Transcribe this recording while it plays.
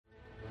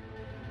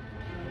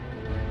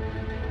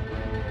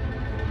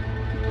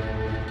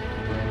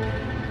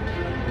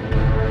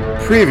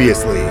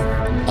Previously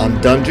on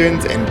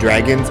Dungeons and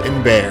Dragons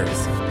and Bears.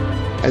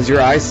 As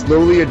your eyes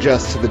slowly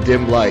adjust to the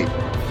dim light,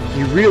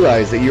 you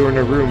realize that you are in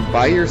a room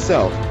by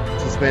yourself,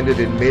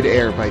 suspended in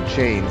mid-air by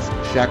chains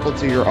shackled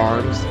to your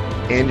arms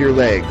and your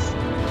legs.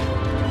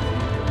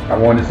 I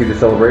wanted to see the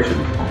celebration.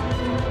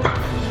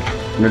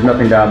 There's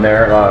nothing down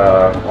there.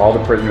 All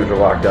the prisoners are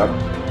locked up.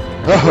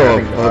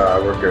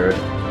 We're good.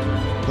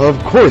 Of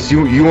course,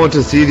 you want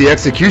to see the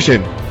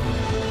execution.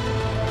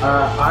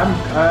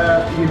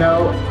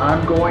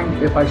 I'm going,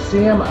 if I see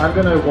him, I'm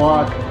going to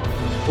walk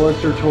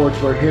closer towards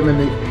where he is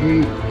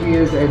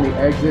in the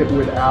exit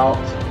without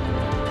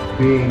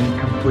being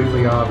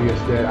completely obvious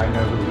that I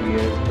know who he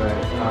is, but,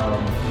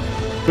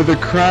 For the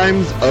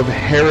crimes of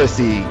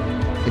heresy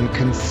and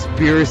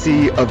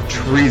conspiracy of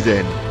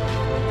treason,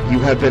 you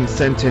have been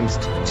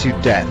sentenced to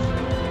death.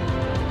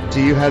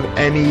 Do you have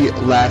any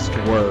last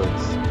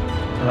words?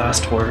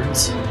 Last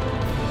words?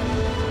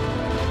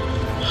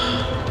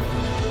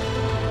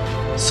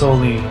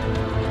 Solely,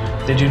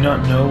 they do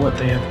not know what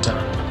they have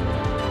done.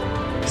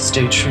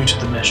 Stay true to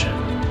the mission.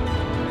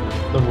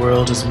 The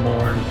world is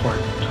more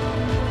important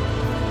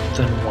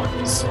than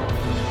one soul.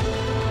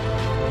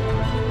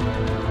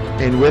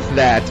 And with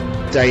that,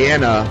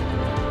 Diana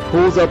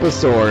pulls up a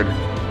sword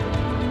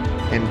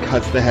and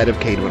cuts the head of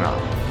Cadwin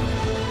off.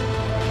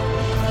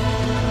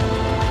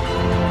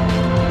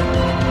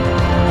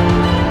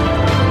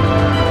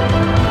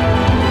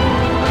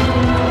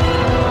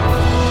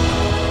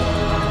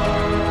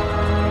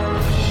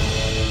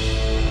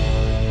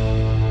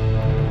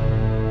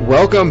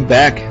 Welcome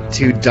back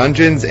to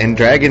Dungeons and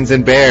Dragons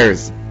and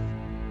Bears.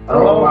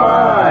 oh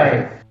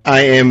my! I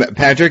am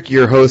Patrick,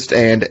 your host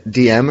and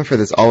DM for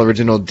this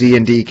all-original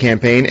D&D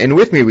campaign, and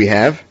with me we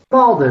have...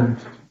 Malden.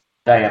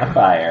 Diana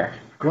Fire.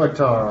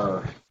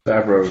 Glutar.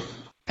 Stavros.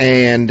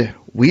 And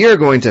we are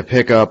going to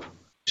pick up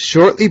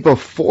shortly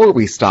before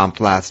we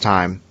stomped last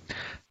time.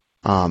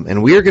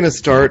 And we are going to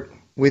start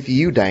with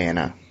you,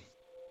 Diana.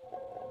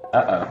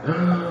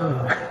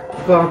 Bum,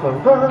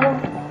 bum,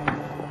 bum.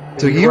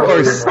 So you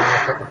are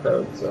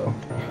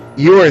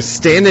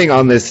standing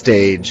on this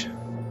stage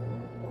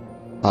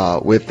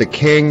with the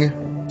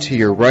king to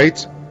your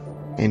right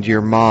and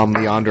your mom,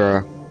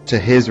 Leandra, to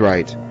his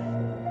right.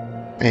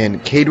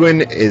 And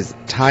Cadwin is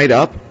tied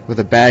up with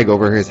a bag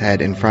over his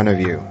head in front of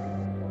you.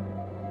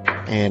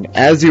 And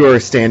as you are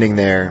standing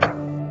there,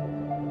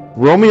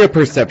 roll me a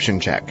perception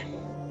check.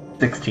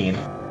 16.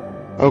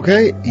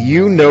 Okay,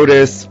 you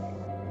notice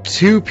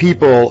two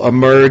people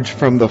emerge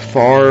from the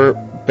far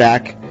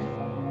back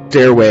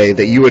stairway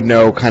that you would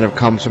know kind of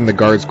comes from the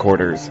guards'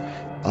 quarters,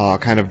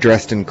 kind of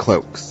dressed in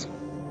cloaks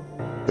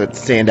that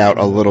stand out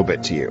a little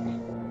bit to you.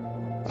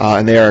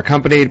 And they are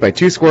accompanied by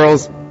two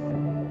squirrels,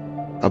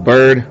 a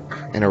bird,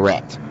 and a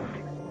rat.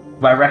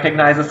 Do I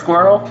recognize a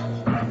squirrel?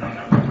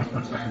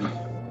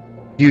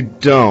 You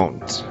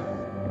don't.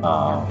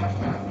 Oh.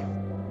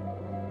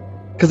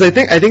 Because I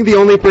think the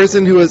only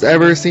person who has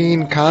ever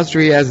seen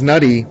Cosdry as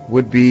Nutty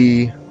would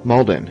be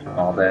Malden.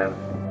 Malden.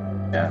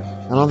 Yeah.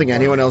 I don't think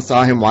anyone else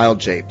saw him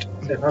wild-shaped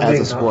as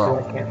a squirrel.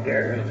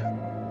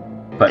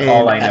 But And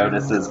all I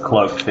notice is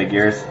cloaked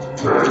figures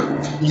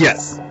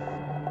Yes.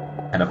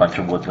 and a bunch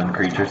of woodland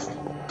creatures.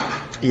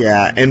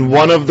 Yeah, and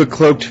one of the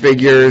cloaked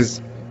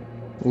figures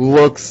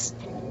looks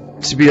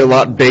to be a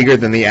lot bigger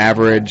than the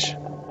average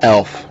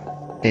elf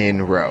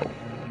in Row,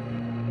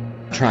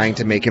 trying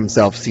to make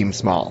himself seem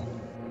small.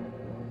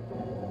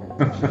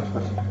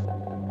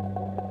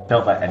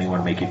 Don't let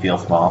anyone make you feel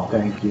small.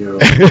 Thank you.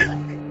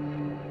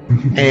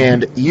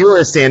 And you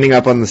are standing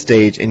up on the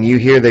stage, and you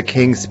hear the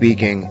king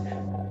speaking,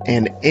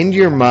 and in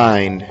your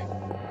mind,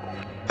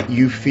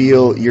 you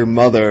feel your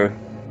mother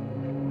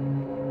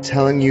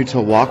telling you to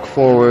walk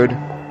forward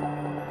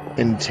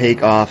and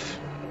take off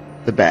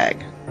the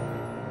bag.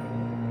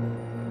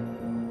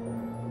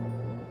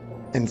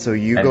 And so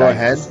you And go I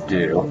ahead, just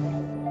do.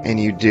 and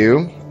you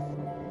do.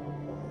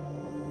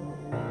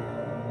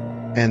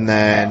 And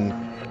then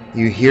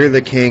you hear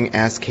the king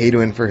ask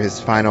Cadwin for his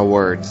final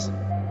words.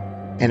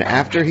 And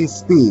after he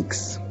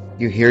speaks,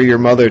 you hear your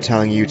mother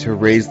telling you to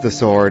raise the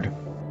sword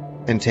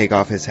and take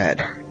off his head.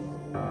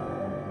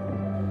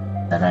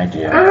 And I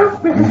do.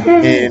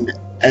 And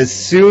as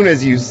soon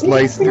as you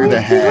slice through the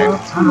head,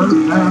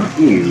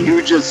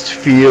 you just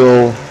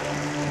feel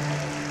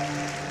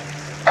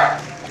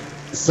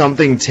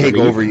something take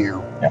over you,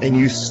 and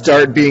you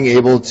start being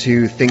able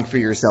to think for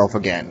yourself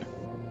again.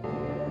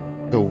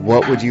 So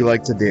what would you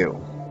like to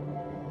do?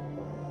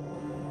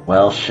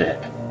 Well, shit.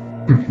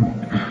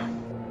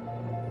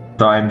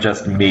 So I'm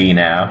just me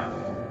now.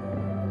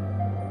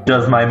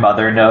 Does my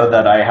mother know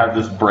that I have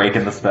this break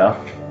in the spell?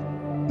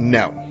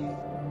 No.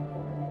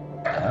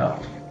 Oh.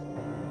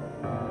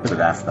 Should have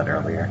asked that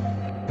earlier.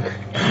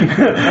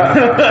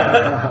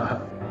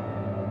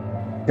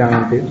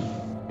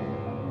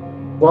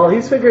 While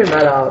he's figuring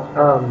that out,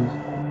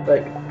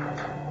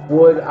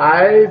 would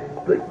I,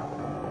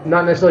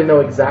 not necessarily know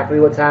exactly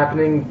what's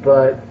happening,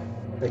 but,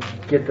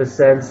 get the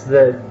sense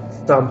that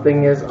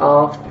something is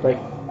off?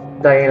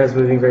 Diana's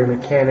moving very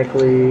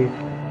mechanically.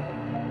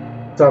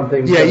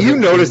 something. Yeah, you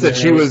doesn't noticed seem that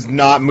she right. was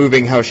not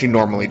moving how she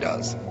normally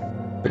does.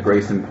 The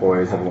grace and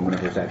poise of a woman of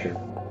her stature.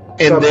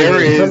 And Something-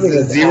 there something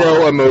is is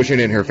zero off. emotion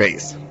in her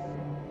face.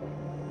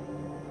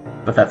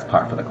 But that's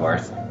par for the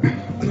course.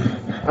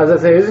 As I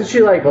say, isn't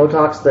she like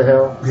Botox the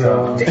hill?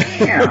 So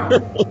Damn.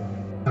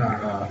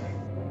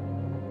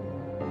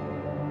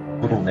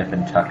 Little nip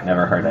and tuck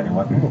never hurt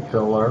anyone.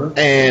 Filler.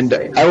 And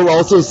I will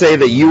also say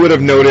that you would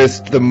have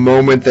noticed the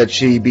moment that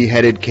she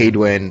beheaded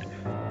Cadwyn,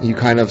 you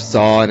kind of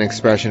saw an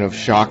expression of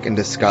shock and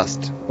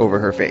disgust over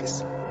her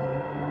face.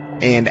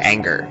 And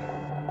anger.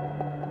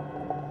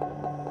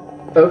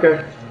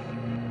 okay.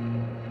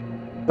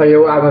 Like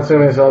I'm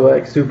assuming it's all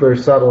like super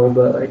subtle,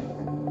 but like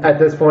at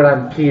this point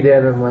I'm keyed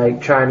in and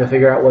like trying to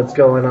figure out what's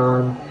going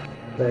on.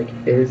 Like,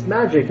 is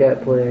magic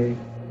at play?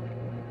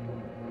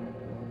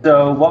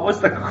 So, what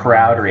was the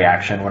crowd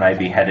reaction when I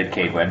beheaded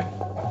Cadwyn?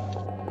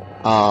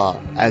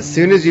 As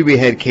soon as you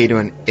behead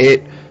Cadwyn,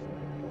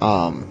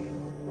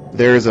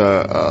 there's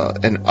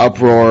an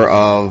uproar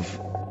of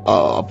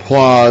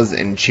applause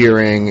and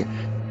cheering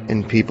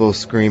and people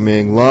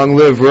screaming, "Long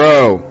live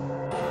Roe!"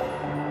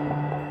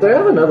 So I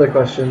have another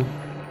question.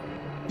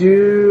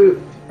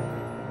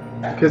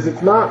 Because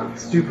it's not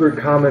super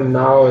common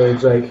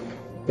knowledge, like,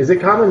 is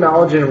it common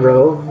knowledge in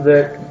Rove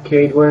that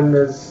Cadwyn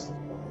is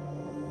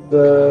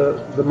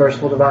the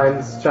Merciful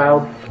Divine's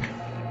child?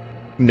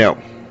 No.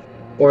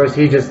 Or is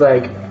he just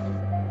like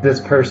this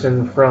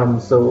person from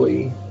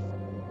Soli?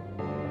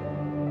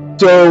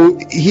 So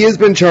he has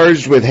been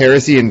charged with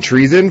heresy and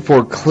treason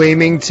for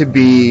claiming to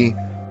be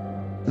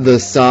the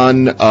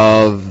son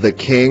of the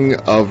king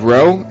of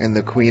Ro and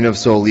the queen of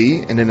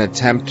Soli in an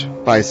attempt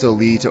by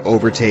Soli to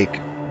overtake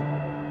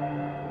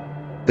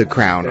the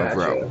crown of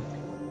Ro.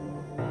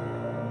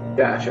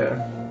 Gotcha.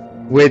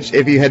 Which,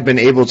 if you had been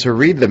able to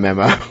read the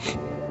memo,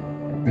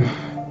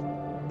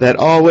 that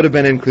all would have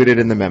been included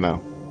in the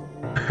memo.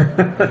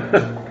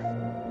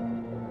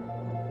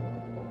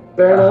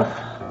 Fair enough.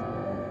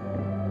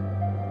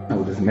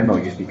 Oh, this memo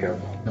you speak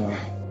of.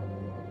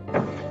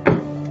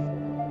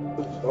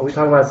 Are we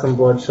talking about some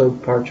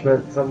blood-soaked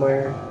parchment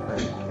somewhere?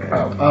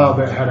 Oh,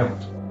 that had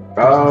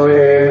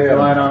a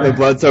line on The it.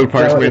 blood-soaked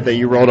parchment that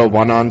you rolled a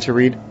 1 on to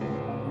read.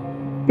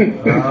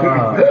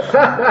 Ah.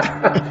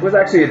 It was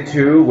actually a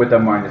 2 with a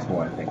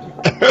 -1. Thank you.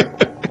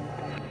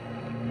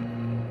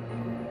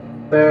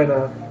 Fair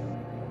enough.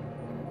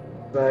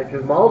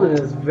 Because Malden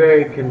is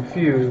very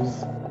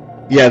confused.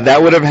 Yeah,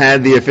 that would have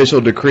had the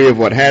official decree of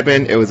what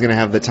happened. It was going to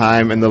have the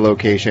time and the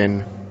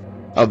location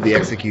of the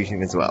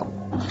execution as well.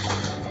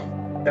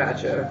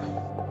 Gotcha.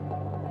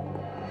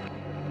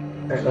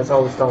 Alright, that's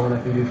all the stalling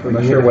I can do for I'm you.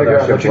 not sure To whether figure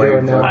I out what should you're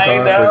blame doing now. I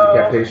Bloodcock know. for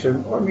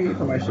decapitation or me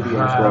for my shitty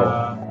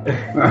ass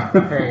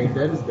Hey,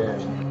 that is dead.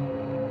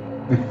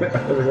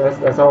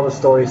 That's all the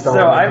story So,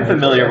 stalling. I I'm can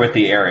familiar do. with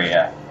the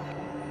area.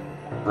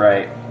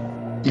 Right?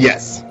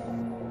 Yes.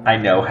 I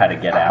know how to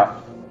get out.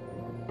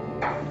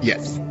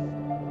 Yes.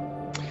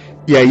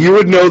 Yeah, you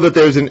would know that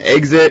there's an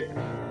exit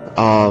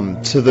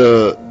to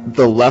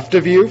the left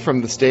of you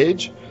from the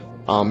stage.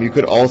 You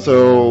could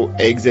also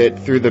exit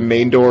through the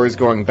main doors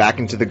going back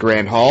into the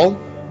Grand Hall,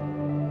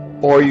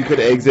 or you could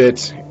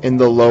exit in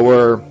the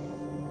lower,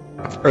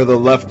 or the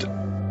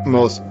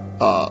leftmost,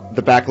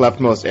 the back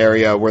leftmost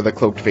area where the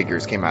cloaked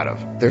figures came out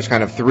of. There's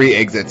kind of 3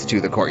 exits to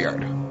the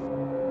courtyard.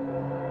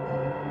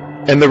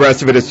 And the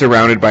rest of it is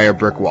surrounded by a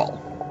brick wall.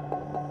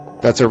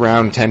 That's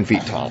around 10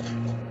 feet tall.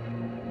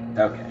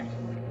 Okay.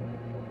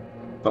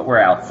 But we're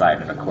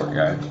outside in a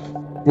courtyard.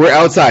 We're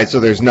outside, so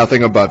there's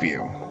nothing above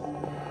you.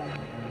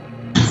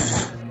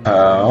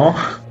 Oh.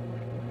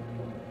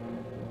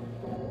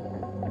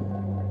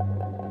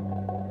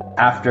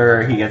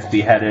 After he gets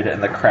beheaded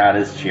and the crowd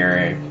is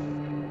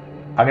cheering,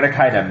 I'm gonna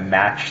kind of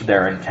match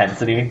their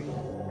intensity.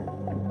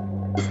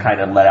 Just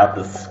kind of let out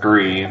the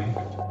scream.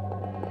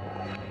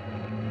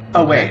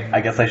 Oh wait,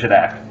 I guess I should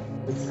act.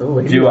 It's so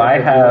late. Do I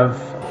have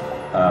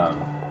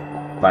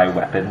my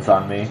weapons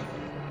on me?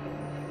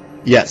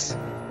 Yes.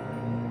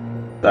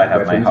 Do I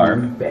have my Weapons harp?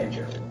 and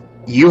Banjo.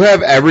 You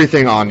have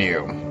everything on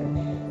you.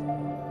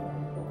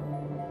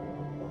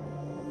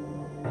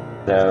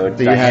 So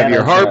Do you have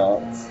your harp?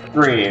 will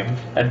scream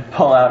and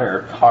pull out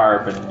her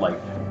harp and like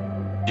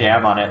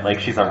jam on it like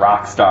she's a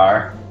rock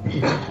star.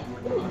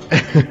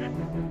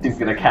 She's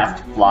gonna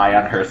cast fly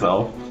on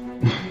herself.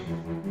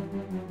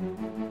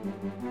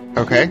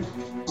 Okay.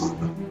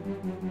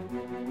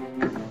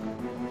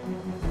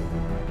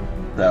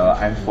 So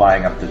I'm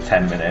flying up to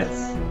 10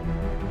 minutes.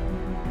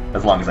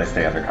 As long as I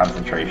stay under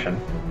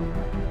concentration.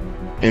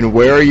 And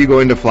where are you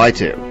going to fly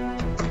to?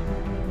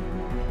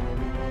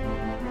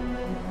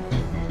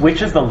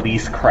 Which is the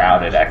least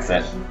crowded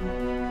exit?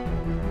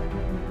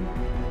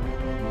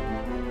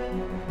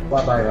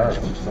 Fly by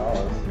us, you saw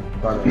us.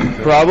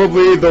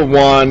 Probably the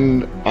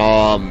one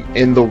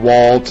in the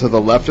wall to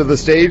the left of the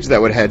stage that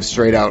would head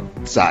straight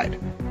outside.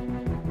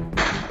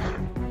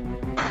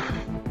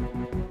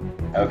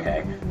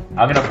 Okay.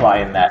 I'm gonna fly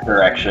in that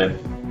direction.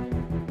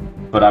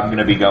 But I'm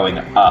gonna be going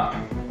up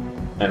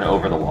and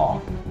over the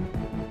wall.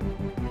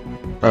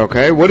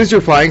 Okay, what is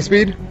your flying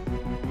speed?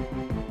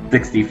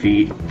 60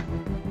 feet.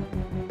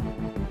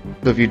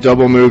 So if you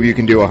double move, you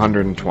can do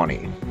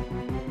 120.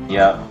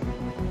 Yep.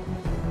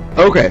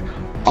 Okay.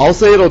 I'll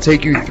say it'll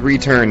take you 3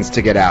 turns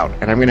to get out,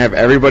 and I'm going to have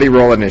everybody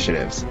roll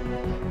initiatives.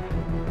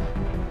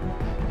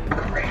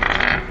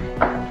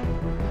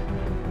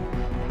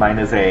 Mine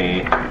is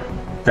a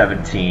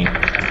 17, and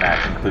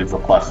that includes a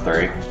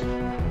 +3.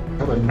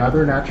 Have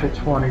another natural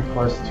 20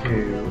 plus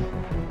 2.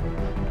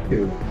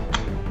 2.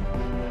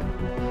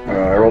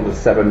 I rolled a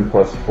 7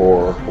 plus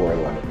 4 for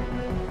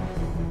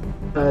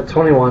 11.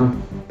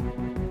 21.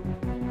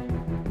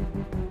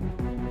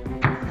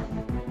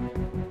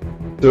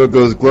 So it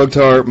goes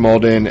Glogtar,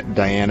 Malden,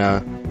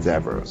 Diana,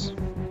 Zavros.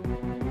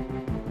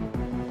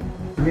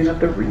 I mean, at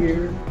the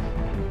rear.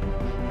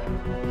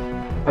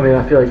 I mean,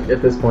 I feel like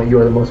at this point you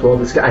are the most well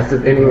disguised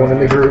of anyone in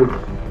the group,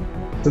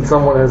 since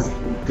someone has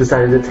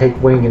decided to take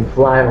wing and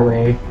fly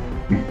away.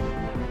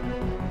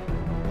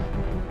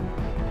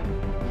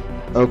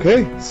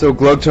 Okay, so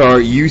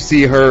Glogtar, you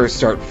see her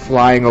start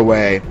flying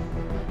away,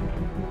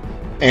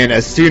 and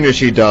as soon as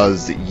she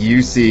does,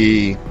 you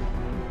see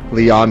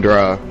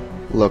Leandra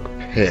look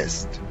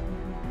pissed.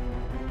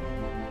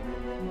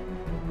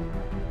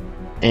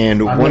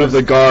 And one of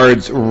the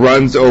guards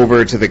runs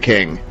over to the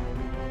king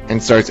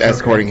and starts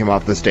escorting him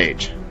off the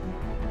stage.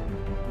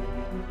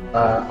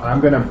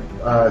 I'm gonna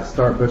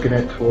start booking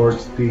it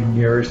towards the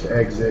nearest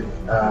exit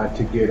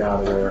to get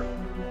out of there.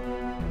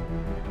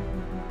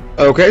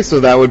 Okay, so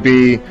that would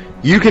be,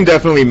 you can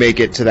definitely make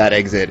it to that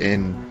exit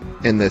in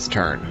this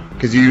turn,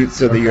 because you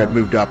said that you had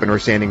moved up and were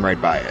standing right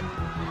by it.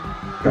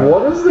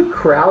 What is the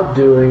crowd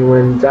doing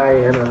when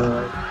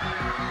Diana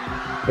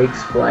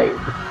takes flight?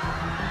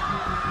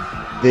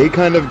 They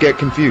kind of get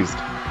confused.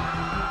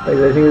 Like,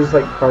 I think it's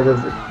like part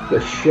of the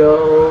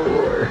show,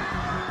 or...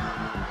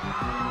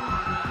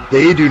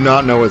 They do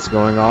not know what's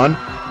going on.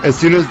 As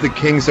soon as the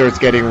king starts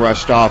getting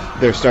rushed off,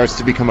 there starts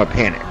to become a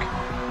panic.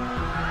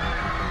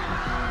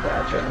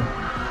 Gotcha.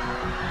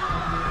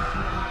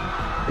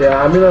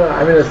 Yeah, I'm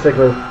gonna stick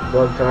with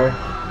Glogtar.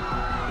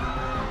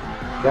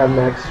 Got him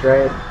next,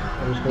 right?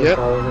 I'm just gonna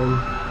follow him.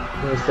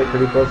 I'm gonna stick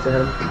pretty close to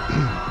him.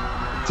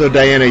 So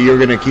Diana, you're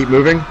gonna keep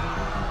moving?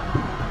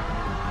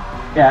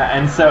 Yeah,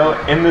 and so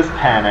in this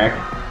panic,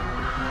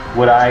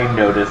 would I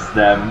notice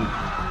them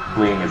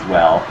fleeing as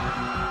well?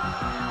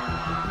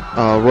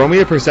 Roll me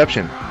a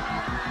perception.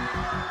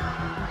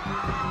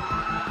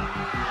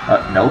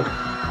 Nope.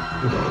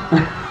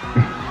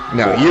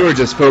 No, you were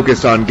just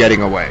focused on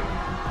getting away.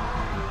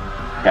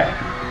 Okay.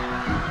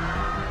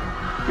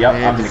 Yep,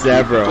 And I'm gonna keep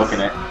Zavros. looking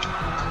it.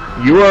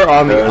 You are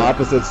on the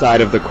opposite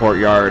side of the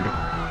courtyard,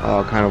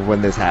 kind of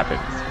when this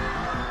happens.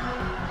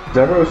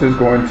 Zavros is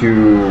going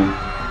to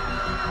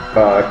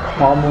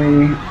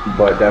calmly,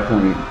 but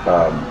definitely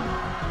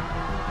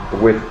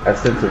with a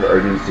sense of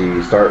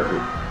urgency, start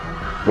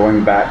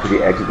going back to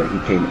the exit that he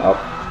came up.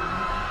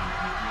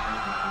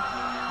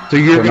 So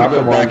you're So going not to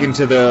go the back one-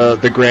 into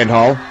the Grand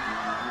Hall?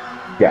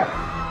 Yeah.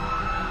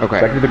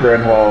 Okay. Back to the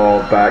Grand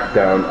Hall, back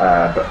down,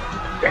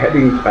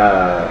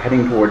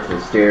 heading towards the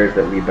stairs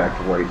that lead back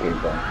to where he came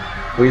from.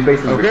 So he's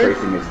basically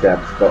retracing his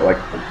steps, but like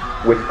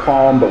with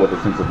calm, but with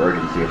a sense of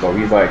urgency. So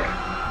he's like,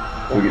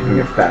 we're doing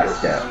a fast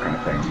step kind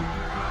of thing.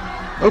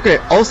 Okay,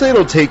 I'll say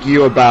it'll take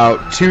you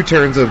about 2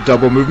 turns of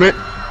double movement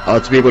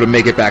to be able to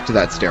make it back to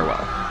that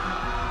stairwell.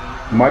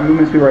 My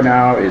movement speed right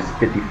now is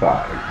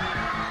 55.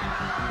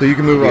 So you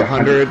can move Yeah,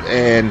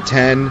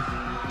 110.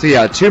 So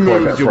yeah, 2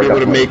 moves, that- you'll be for able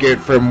to that make it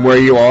from where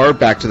you are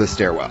back to the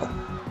stairwell.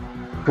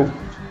 Cool.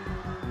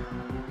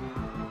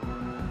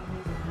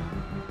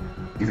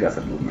 He's got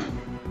some movement.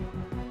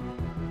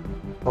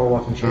 All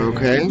walking champion.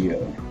 Okay. Yeah.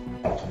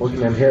 Working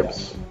them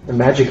hips. The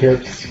magic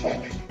hips.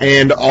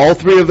 And all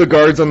 3 of the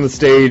guards on the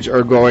stage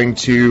are going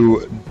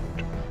to...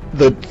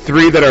 The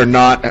 3 that are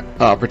not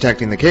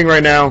protecting the king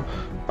right now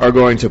are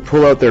going to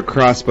pull out their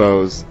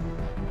crossbows,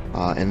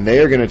 and they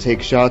are going to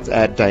take shots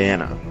at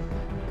Diana.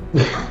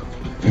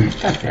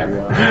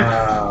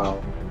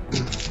 Wow.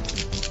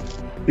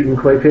 Shooting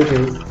clay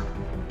pigeons.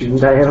 Shooting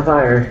Diana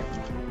fire.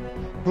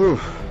 Whew.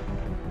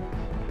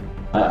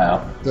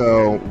 Uh-oh.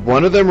 So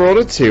one of them rolled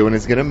a 2 and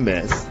is going to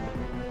miss.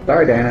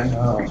 Sorry,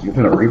 Dana. You're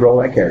gonna re-roll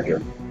that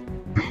character.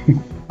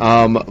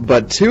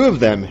 But 2 of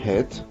them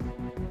hit,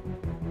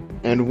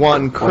 and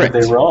 1 What crit.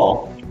 did they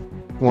roll?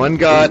 One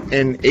got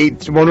an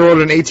 8. One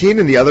rolled an 18,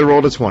 and the other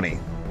rolled a 20.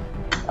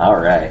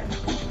 Alright.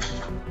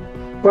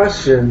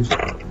 Question.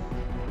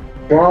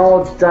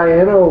 While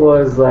Diana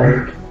was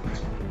like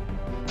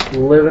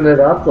living it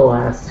up the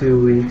last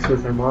 2 weeks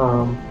with her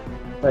mom,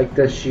 like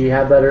does she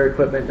have better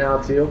equipment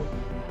now too?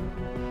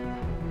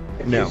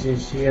 No.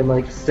 Is she in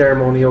like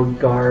ceremonial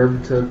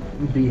garb to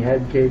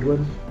behead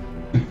Caedwin?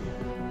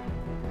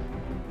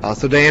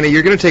 So Diana,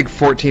 you're going to take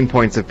 14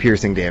 points of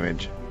piercing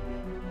damage.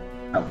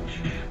 Ouch.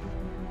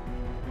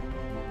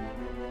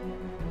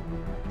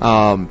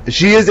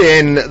 She is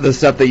in the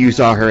stuff that you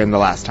saw her in the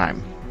last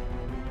time.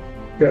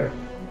 Okay.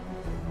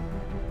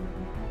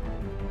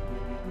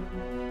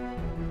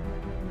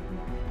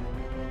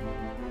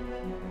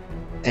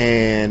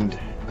 And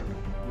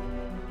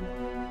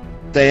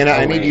Diana, Oh,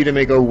 I need wait. you to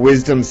make a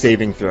wisdom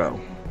saving throw.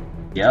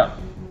 Yep.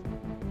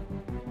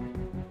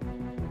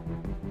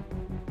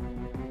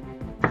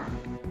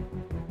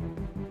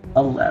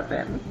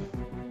 $11.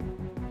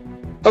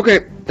 Okay,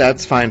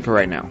 that's fine for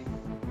right now.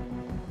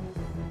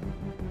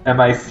 Am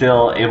I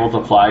still able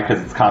to fly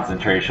because it's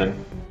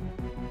concentration?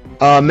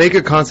 Make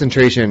a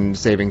concentration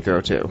saving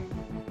throw too.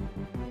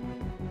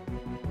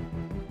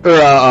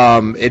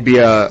 Or it'd be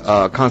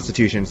a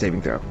Constitution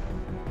saving throw.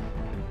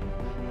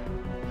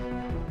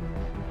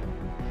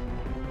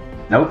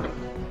 Nope.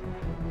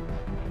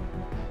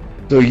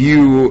 So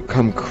you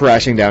come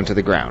crashing down to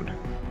the ground,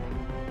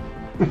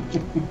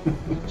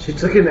 She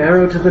took an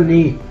arrow to the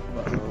knee.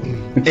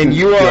 and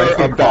you Do I are take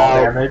fall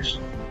about. damage?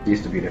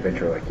 Used to be an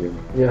adventurer like you.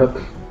 Yep.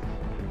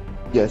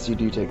 Yes, you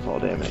do take fall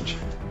damage.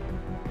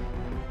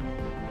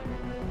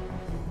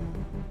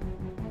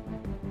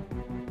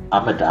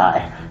 I'ma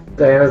die.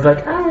 Diana's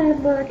like,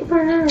 I'm like a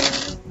bird.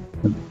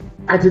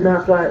 I did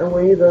not fly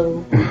away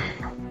though.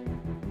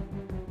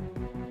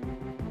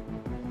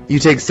 You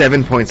take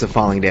 7 points of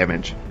falling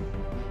damage.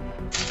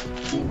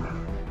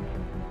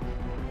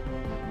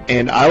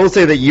 And I will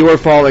say that you are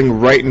falling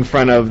right in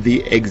front of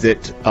the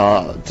exit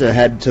to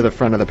head to the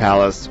front of the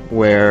palace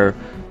where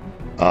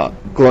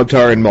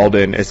Glugtar and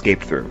Malden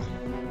escaped through.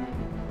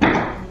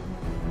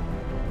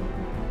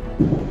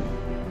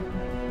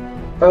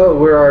 Oh,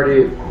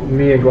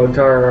 me and Glugtar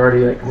are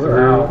already like We're through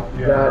out,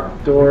 yeah.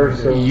 that door,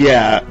 so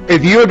Yeah,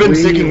 if you had been We-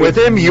 sticking with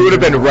him, you would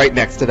have been right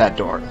next to that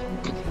door.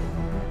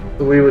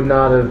 we would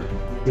not have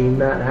seen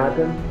that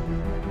happen.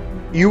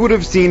 You would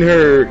have seen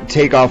her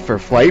take off for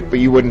flight, but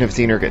you wouldn't have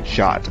seen her get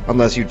shot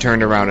unless you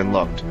turned around and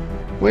looked.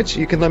 Which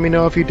you can let me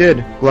know if you did.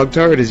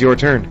 Glugtar, it is your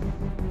turn.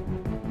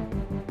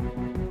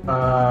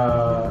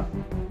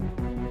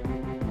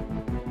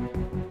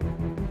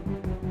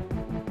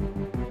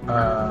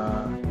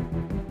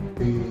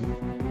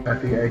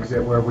 At the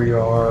exit where we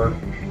are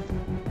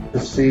to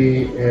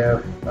see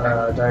if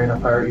Diana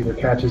Fire either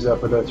catches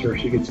up with us or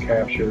she gets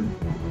captured.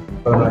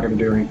 But I'm not going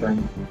to do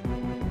anything.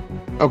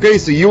 Okay,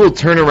 so you will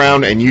turn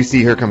around and you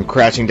see her come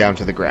crashing down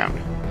to the ground.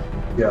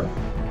 Yep.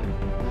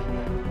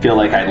 Feel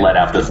like I let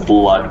out this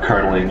blood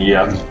curdling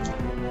yip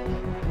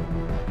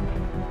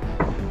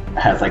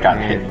as I got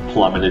hit and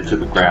plummeted to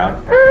the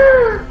ground.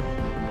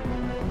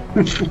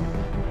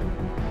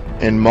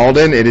 And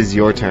Malden, it is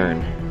your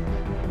turn.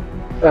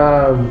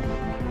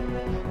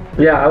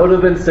 Yeah, I would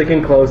have been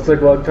sticking close to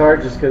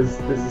Glugtar just because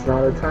this is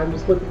not a time to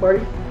split the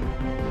party.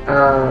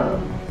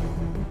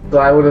 So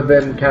I would have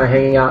been kind of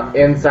hanging out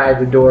inside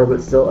the door,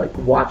 but still like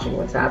watching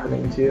what's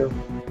happening too.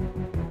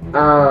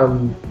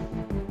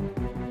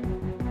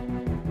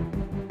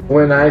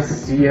 When I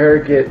see her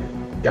get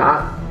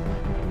shot,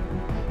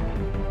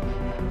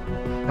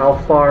 how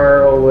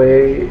far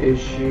away is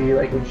she?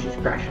 Like when she's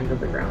crashing to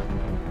the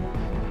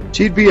ground?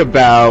 She'd be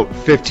about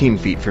 15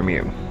 feet from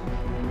you.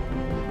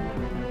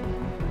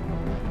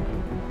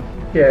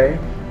 Okay.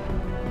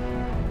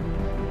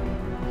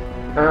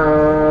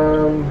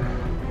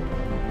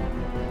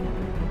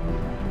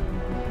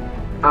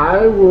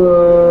 I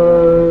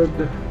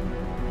would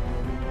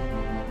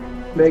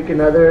make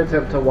another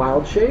attempt to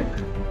wild shape.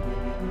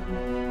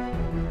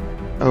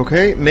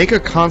 Okay, make a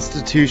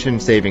Constitution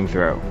saving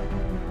throw.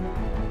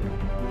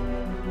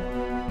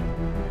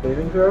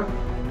 Saving throw.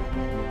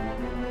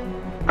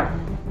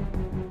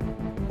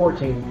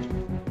 14.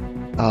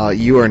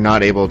 You are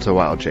not able to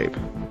wild shape.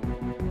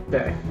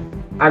 Okay.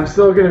 I'm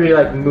still gonna be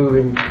like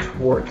moving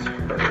towards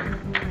her.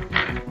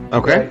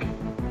 Okay. Like,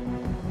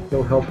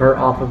 go help her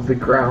off of the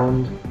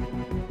ground.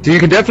 So you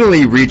can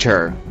definitely reach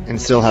her and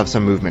still have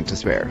some movement to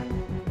spare.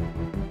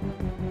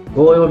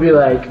 Well, it would be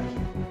like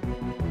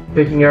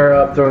picking her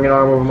up, throwing an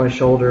arm over my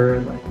shoulder,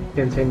 and like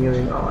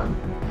continuing on,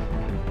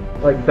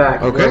 like back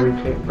to Okay. where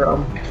we came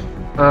from.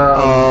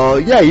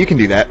 Yeah, you can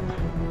do that.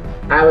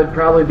 I would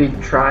probably be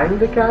trying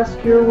to cast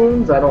Cure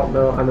Wounds. I don't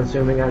know. I'm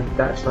assuming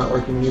that's not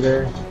working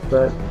either.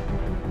 But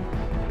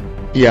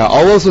Yeah,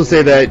 I'll also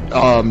say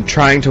that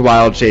trying to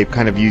wild shape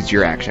kind of used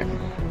your action.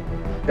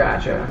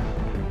 gotcha.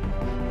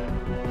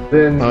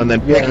 Then And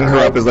then yeah, picking her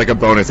up is like a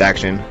bonus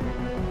action.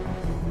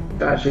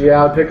 Gotcha.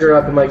 Yeah, I'll pick her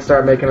up and like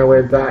start making my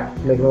way back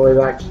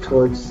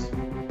towards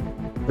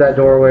that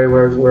doorway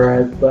where I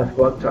left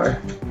Glugtar.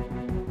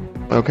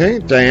 Okay,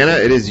 Diana,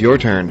 it is your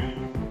turn.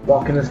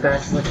 Walking as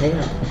fast as I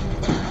can.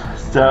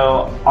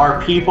 So,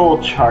 are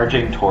people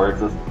charging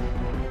towards us?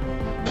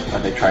 Are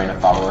they trying to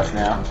follow us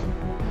now?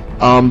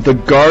 The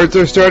guards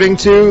are starting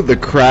to. The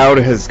crowd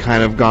has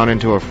kind of gone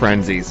into a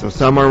frenzy. So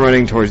some are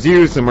running towards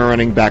you, some are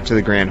running back to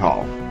the Grand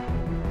Hall.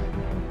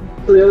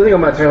 So the other thing on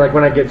my turn, like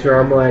when I get to her,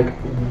 I'm like,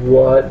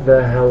 what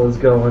the hell is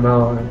going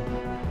on?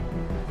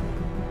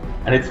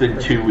 And it's been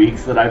 2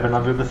 weeks that I've been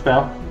under the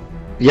spell?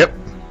 Yep.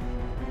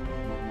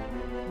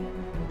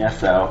 Yeah,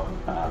 so,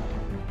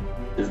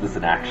 is this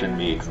an action,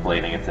 me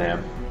explaining it to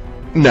him?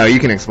 No, you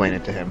can explain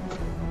it to him.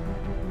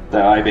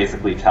 So I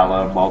basically tell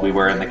him while we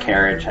were in the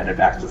carriage headed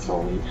back to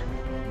Soul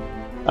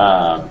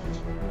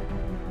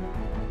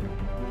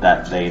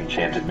that they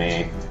enchanted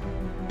me.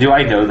 Do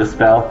I know the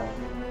spell?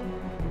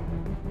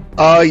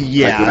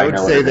 Yeah, Like, I would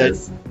know say what it that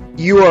is?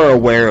 you are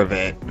aware of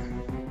it.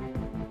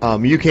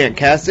 You can't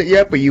cast it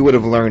yet, but you would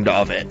have learned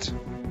of it.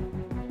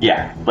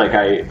 Yeah, like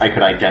I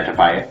could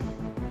identify it.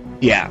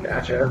 Yeah.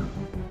 Gotcha.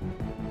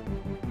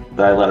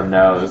 So I let him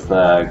know it was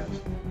the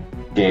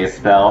gay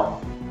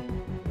spell.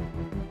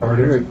 Oh,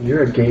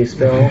 you're a gay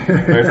spell.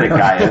 Where's it,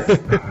 Gaius?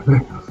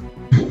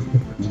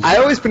 I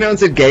always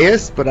pronounce it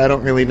Gaius, but I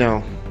don't really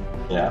know.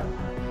 Yeah.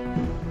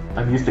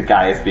 I'm used to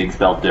Gaius being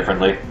spelled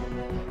differently.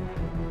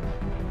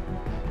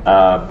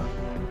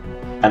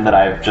 And that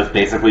I've just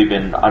basically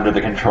been under the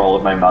control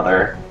of my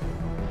mother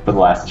for the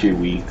last 2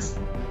 weeks.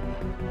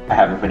 I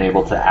haven't been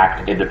able to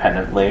act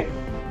independently.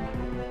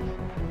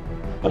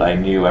 But I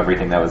knew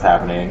everything that was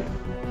happening.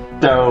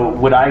 So,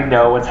 would I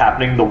know what's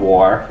happening in the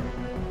war?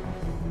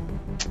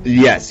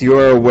 Yes, you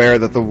are aware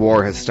that the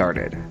war has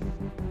started.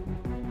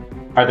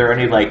 Are there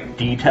any, like,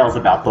 details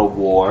about the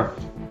war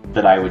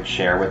that I would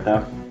share with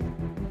them?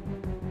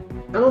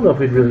 I don't know if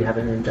we'd really have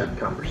an in-depth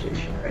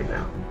conversation right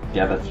now.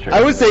 Yeah, that's true.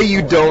 I would say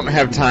you don't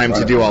have time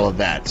to do all of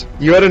that.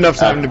 You had enough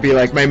time to be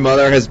like, my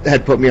mother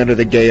had put me under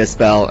the Gaius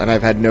spell, and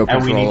I've had no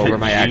and we control need to over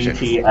my actions.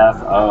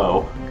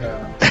 GTFO.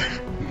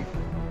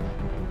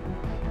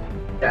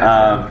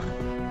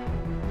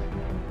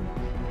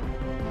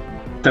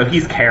 So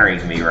he's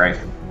carrying me, right?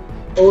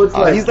 Oh, it's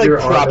like he's like your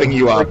propping arm-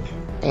 you up, like,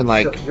 and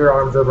like, your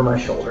arms over my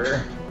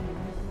shoulder.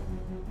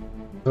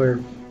 We're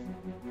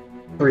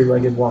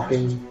three-legged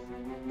walking,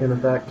 in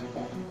effect.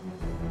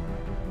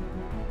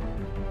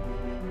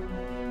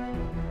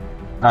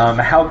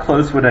 How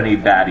close would any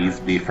baddies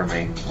be for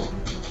me?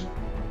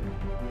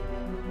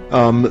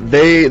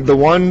 the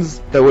ones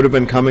that would have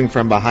been coming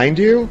from behind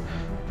you,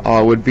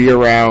 would be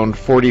around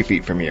 40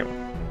 feet from you.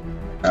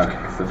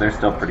 Okay, so they're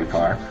still pretty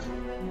far.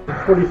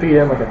 40 feet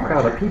in like a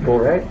crowd of people,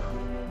 right?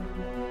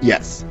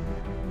 Yes.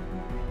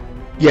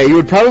 Yeah, you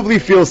would probably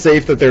feel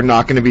safe that they're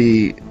not going to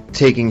be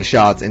taking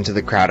shots into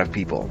the crowd of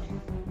people.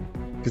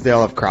 Because they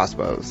all have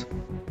crossbows.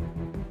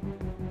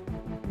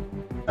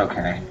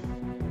 Okay.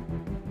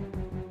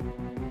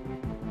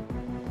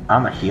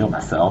 I'ma heal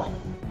myself.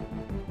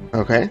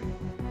 Okay.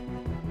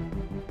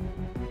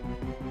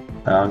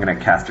 So I'm gonna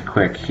cast a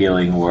quick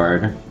healing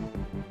word.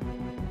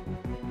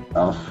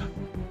 So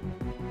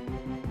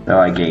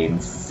I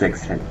gain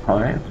 6 hit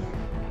points.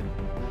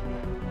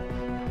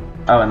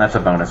 Oh, and that's a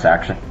bonus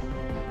action.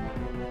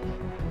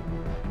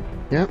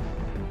 Yep.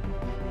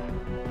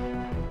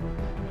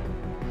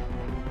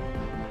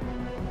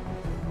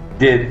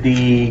 Did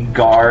the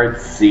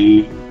guards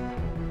see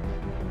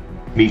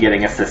me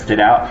getting assisted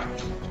out?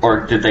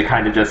 Or did they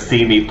kind of just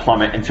see me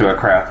plummet into a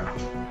crowd?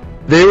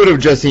 They would have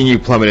just seen you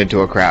plummet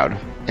into a crowd.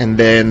 And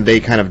then they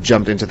kind of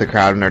jumped into the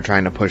crowd and are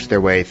trying to push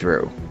their way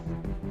through.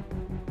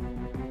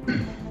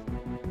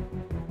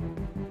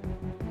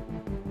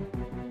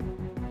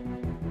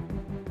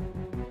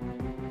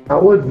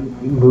 How would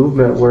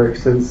movement work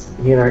since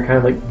he and I are kind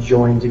of like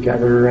joined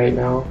together right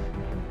now?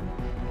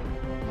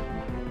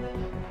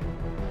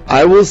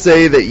 I will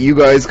say that you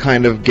guys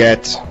kind of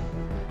get...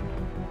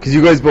 Because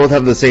you guys both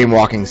have the same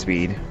walking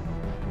speed.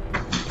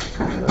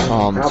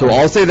 So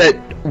I'll say that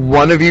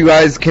one of you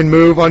guys can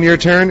move on your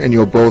turn, and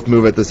you'll both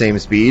move at the same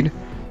speed.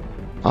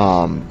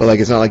 But like,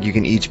 it's not like you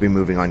can each be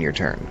moving on your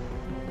turn.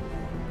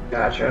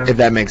 Gotcha. If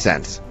that makes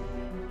sense.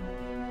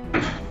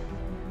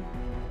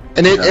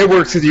 And it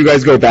works because you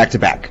guys go back to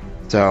back.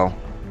 So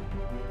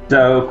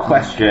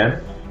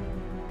question.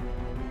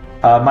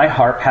 My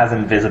harp has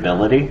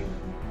invisibility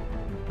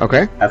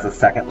okay. as a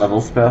 2nd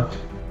level spell.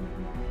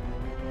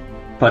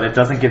 But it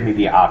doesn't give me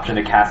the option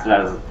to cast it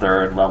as a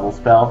 3rd level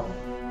spell.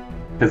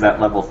 Because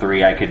at level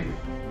 3 I could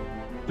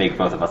make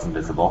both of us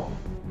invisible.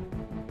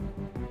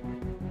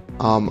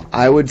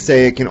 I would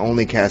say it can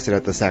only cast it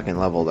at the 2nd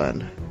level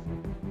then.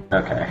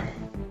 Okay.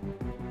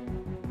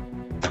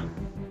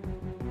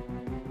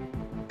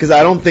 Because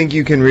I don't think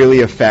you can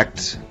really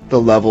affect the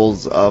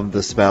levels of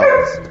the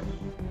spells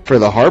for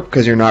the harp,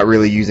 because you're not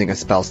really using a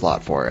spell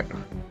slot for it.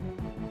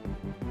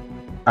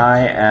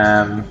 I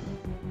am...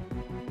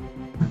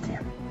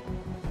 Damn.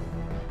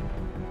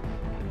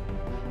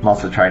 I'm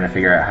also trying to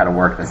figure out how to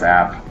work this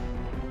app.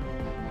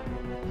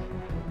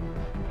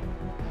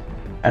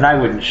 And I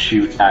wouldn't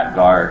shoot at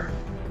guard,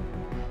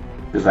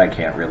 because I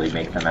can't really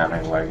make them out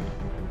anyway.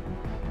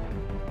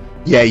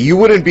 Yeah, you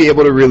wouldn't be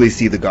able to really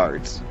see the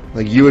guards.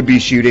 Like, you would be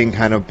shooting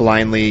kind of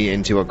blindly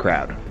into a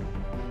crowd.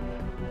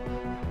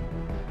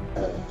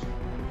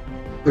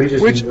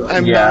 Which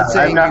I'm not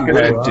saying I'm not you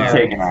going wouldn't to do.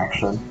 take an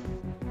action.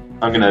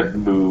 I'm going to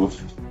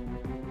move.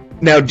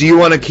 Now, do you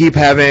want to keep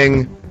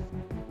having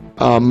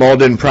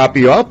Malden prop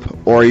you up,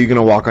 or are you going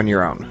to walk on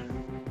your own?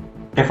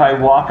 If I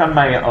walk on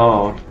my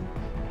own,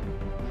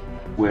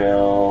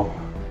 will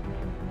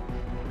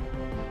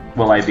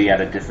I be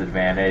at a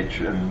disadvantage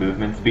in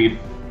movement speed?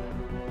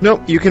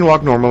 Nope, you can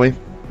walk normally.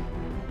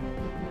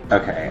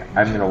 Okay,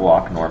 I'm going to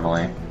walk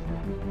normally.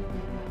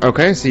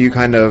 Okay, so you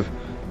kind of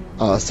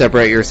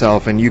separate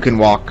yourself, and you can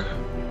walk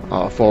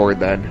forward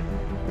then.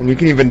 And you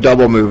can even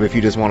double move if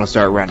you just want to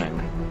start running.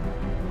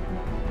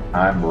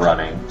 I'm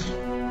running.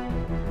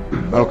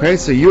 Okay,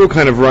 so you will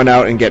kind of run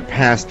out and get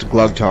past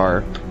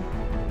Glugtar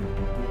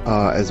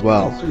as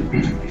well.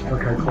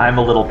 Okay, cool. I'm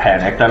a little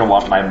panicked. I don't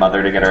want my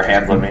mother to get her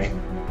hands on me.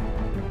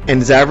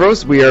 And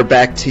Zavros, we are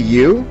back to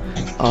you.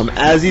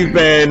 As you've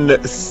been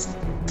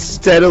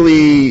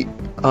steadily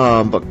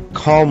but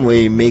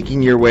calmly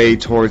making your way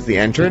towards the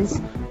entrance,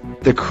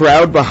 the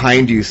crowd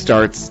behind you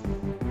starts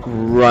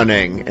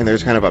running, and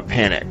there's kind of a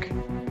panic.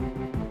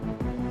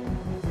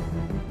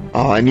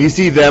 And you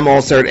see them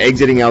all start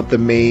exiting out the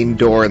main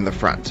door in the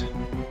front.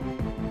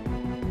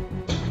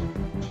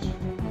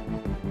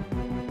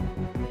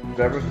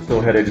 Zavros is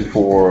still headed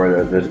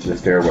for the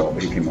stairwell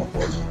that he came up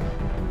for.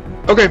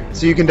 Okay,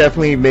 so you can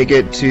definitely make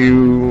it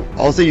to...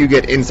 Also, you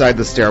get inside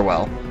the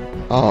stairwell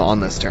on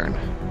this turn.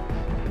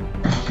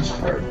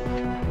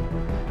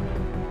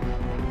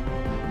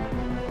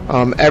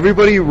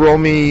 Everybody roll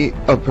me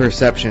a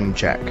perception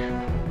check.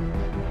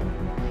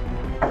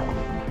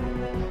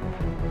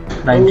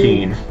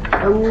 19.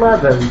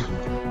 11.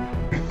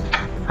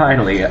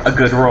 Finally, a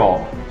good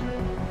roll.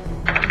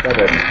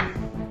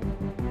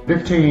 7.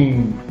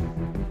 15.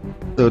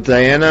 So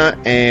Diana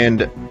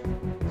and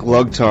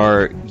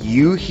Glugtar,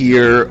 you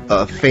hear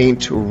a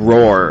faint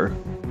roar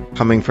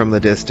coming from the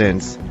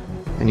distance,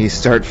 and you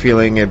start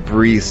feeling a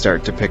breeze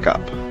start to pick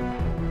up.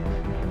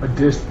 What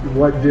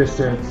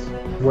distance?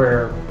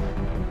 Where?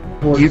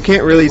 You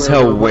can't really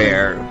tell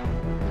where.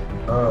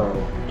 Oh.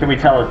 Can we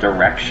tell a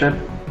direction?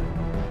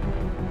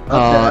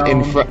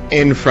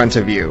 In front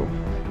of you.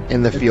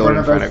 In the field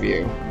in front of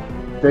you.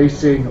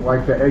 Facing,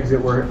 like, the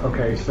exit where...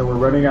 Okay, so we're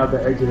running out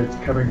the exit, it's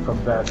coming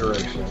from that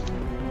direction.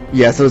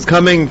 Yeah, so it's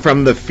coming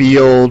from the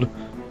field,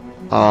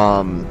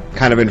 kind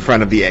of in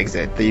front of the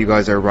exit that you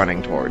guys are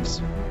running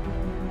towards.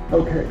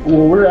 Okay,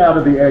 well, we're out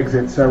of the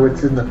exit, so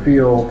it's in the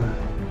field.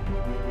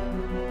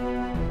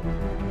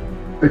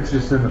 It's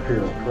just in the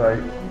field,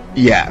 right?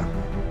 Yeah.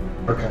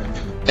 Okay.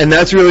 And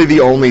that's really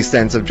the only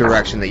sense of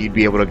direction that you'd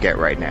be able to get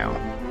right now.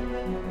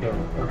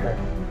 Okay.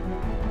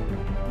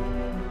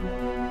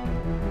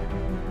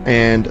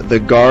 And the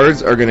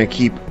guards are going to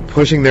keep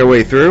pushing their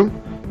way through,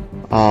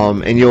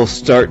 and you'll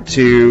start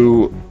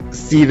to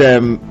see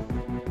them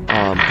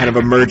kind of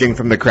emerging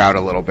from the crowd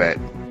a little bit,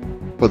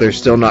 but they're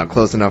still not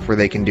close enough where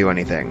they can do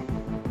anything.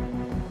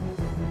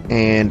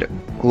 And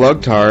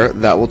Glugtar,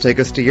 that will take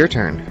us to your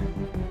turn.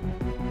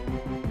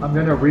 I'm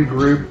gonna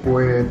regroup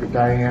with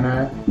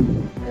Diana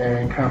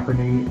and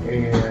company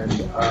and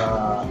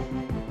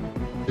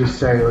just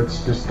say let's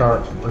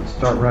start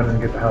running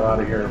and get the hell out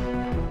of here.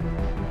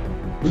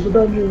 To the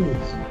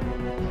dungeons.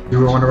 Do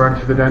we want to run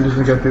to the dungeons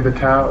and go through the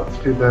tower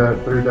through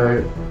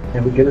the?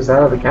 And we get us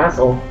out of the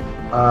castle.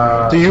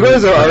 So you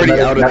guys are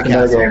already out of the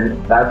castle.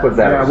 That's what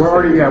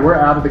Yeah, we're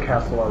out of the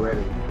castle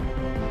already.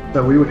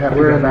 So we would have to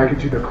go back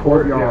into the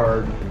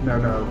courtyard. Yeah.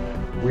 No,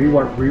 we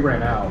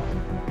ran out.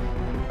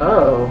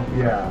 Oh.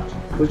 Yeah.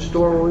 Which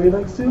door were we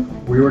next to?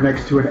 We were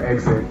next to an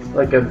exit.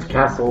 Like a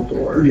castle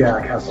door. Yeah,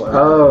 castle exit.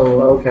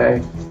 Oh,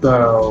 okay.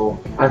 So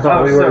I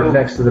thought we were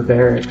next to the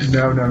barracks.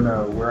 No.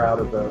 We're out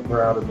of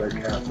the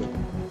castle.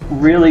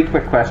 Really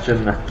quick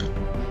question,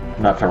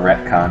 not to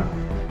retcon.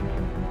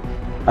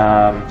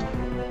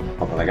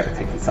 Hold on, I gotta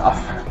take these off.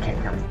 I can't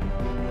hear me.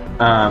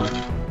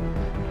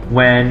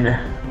 When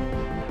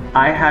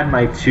I had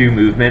my 2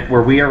 movement,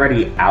 were we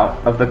already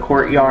out of the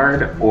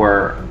courtyard,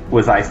 or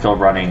was I still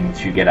running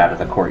to get out of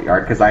the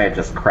courtyard? Because I had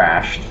just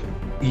crashed.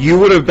 You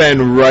would have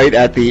been right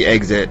at the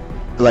exit,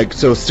 like,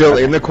 so still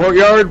in the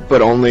courtyard,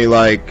 but only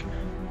like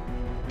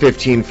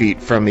 15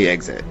 feet from the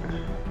exit.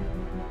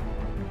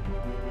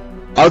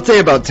 I would say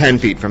about 10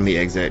 feet from the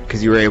exit,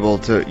 because you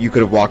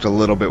could have walked a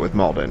little bit with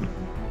Malden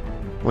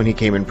when he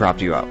came and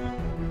propped you up.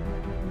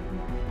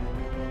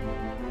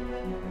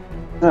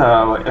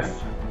 So,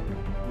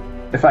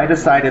 if I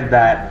decided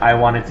that I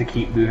wanted to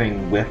keep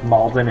moving with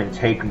Malden and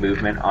take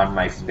movement on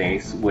my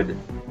space, would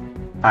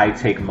I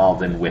take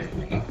Malden with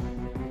me?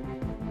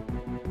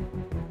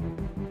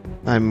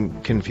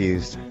 I'm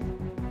confused.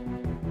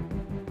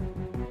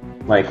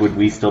 Like, would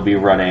we still be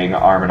running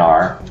arm in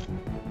arm?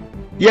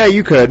 Yeah,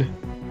 you could.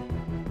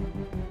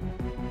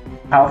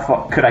 How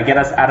far could I get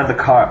us out of the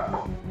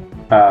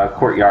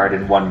courtyard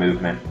in 1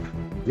 movement?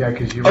 Yeah,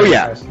 because you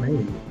yeah. past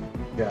me.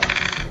 Yeah.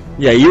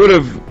 Yeah, you would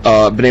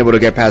have been able to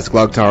get past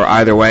Glugtar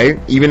either way,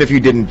 even if you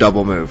didn't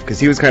double move, because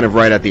he was kind of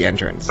right at the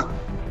entrance.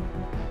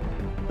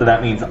 So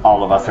that means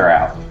all of us are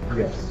out.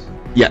 Yes.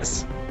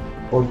 Yes.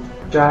 Well,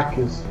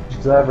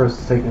 Zavros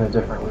is taking a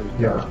different route.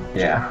 Yeah.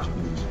 Yeah.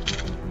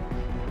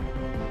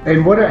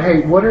 And what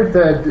are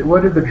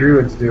the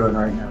druids doing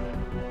right now?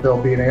 They'll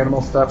be an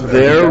animal stuff.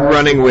 They're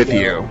running with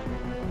you.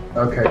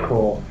 Okay,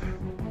 cool.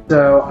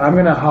 So I'm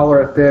gonna holler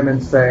at them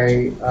and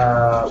say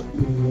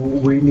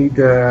we need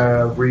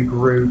to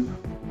regroup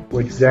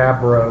with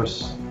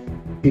Zavros.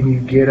 Can you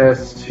get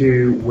us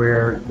to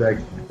where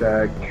the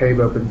cave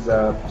opens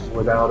up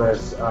without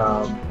us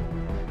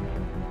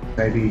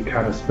maybe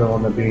kind of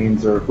spilling the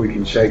beans, or if we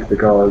can shake the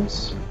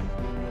guards?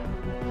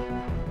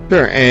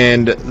 Sure,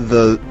 and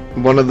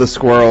one of the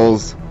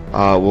squirrels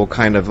will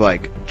kind of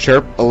like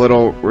chirp a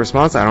little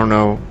response. I don't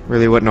know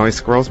really what noise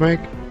squirrels make.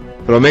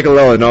 but he'll make a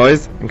little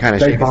noise and kind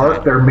of They shake his bark.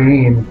 head. They're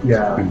mean.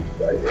 Yeah.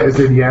 Is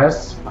it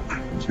yes?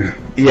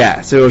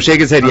 Yeah, so he'll shake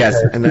his head yes,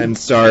 Okay. and then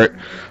start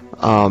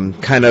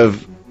kind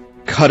of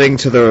cutting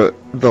to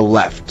the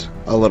left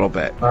a little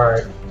bit. All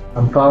right.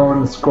 I'm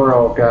following the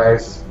squirrel,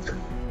 guys.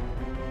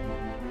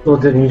 Well,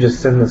 didn't you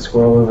just send the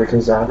squirrel over to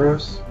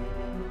Zavros?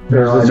 No,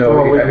 There's a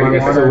squirrel I leading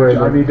mean, us to where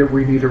the-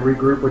 we need to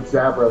regroup with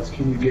Zavros.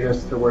 Can you get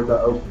us to where the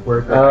Oh,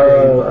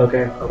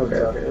 okay. opens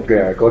Okay. up? Okay.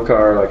 Yeah,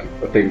 Gloktar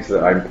like thinks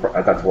that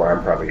that's where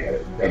I'm probably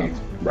headed. And he's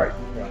right,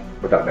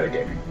 without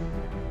metagaming.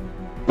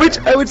 Which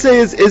I would say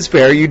is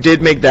fair. You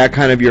did make that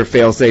kind of your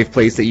fail-safe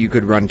place that you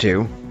could run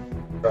to.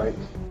 Right.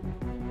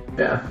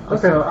 Yeah.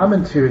 Okay. I'm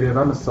intuitive.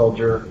 I'm a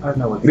soldier. I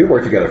know what's We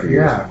worked together for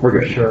years. Yeah, We're for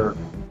good. sure.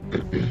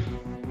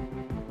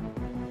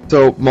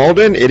 So,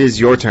 Malden, it is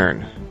your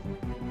turn.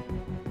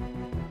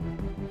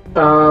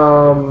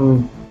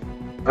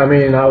 I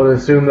mean, I would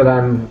assume that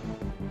I'm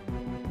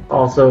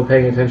also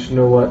paying attention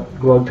to what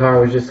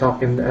Glogtar was just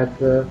talking at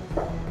the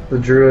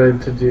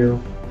druid to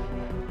do.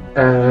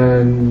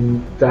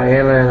 And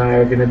Diana and I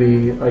are going to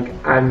be, like,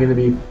 I'm going to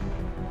be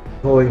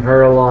pulling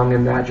her along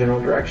in that general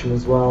direction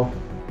as well.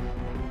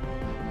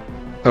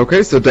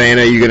 Okay, so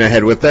Diana, are you going to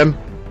head with them?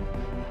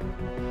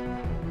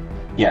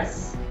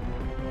 Yes.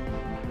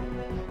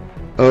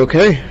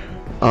 Okay.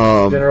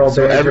 General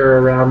so banter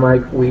around,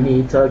 like, we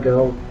need to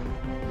go.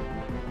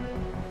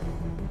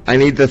 I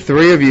need the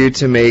three of you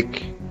to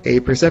make a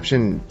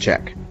perception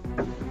check.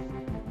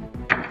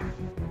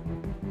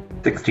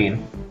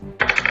 16.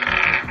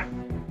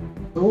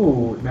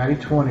 Ooh, natty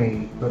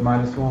 20, but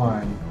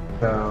 -1.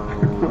 So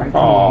 19.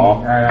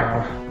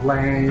 Aw.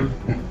 Lame.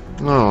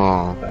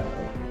 Oh.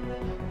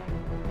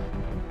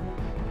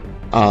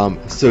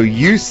 So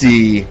you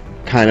see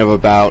kind of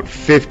about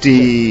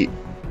 50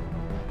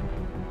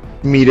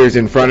 meters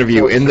in front of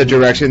you in the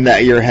direction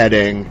that you're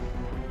heading,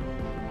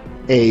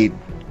 a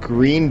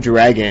green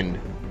dragon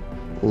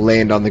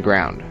land on the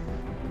ground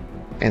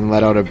and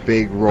let out a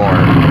big roar.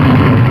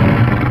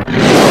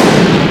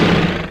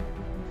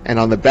 And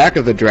on the back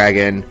of the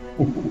dragon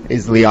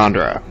is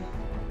Leandra.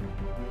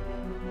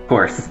 Of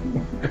course.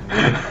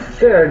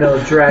 There are no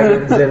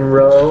dragons in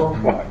row.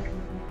 Fuck.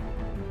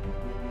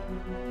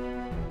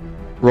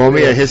 Roll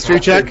me a history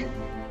check.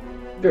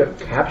 You have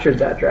captured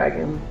that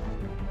dragon.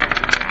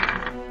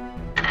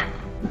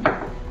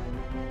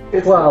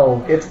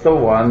 Well, It's the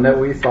one that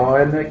we saw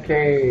in the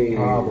cave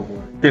Probably.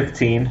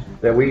 15.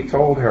 that we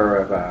told her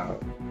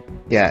about.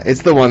 Yeah,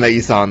 it's the one that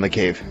you saw in the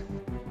cave.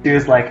 He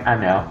was like, I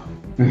know.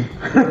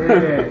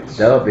 Bitch.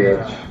 Dumb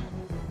bitch.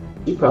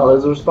 he probably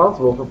is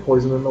responsible for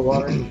poisoning the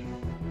water.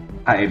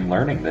 I am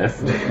learning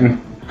this.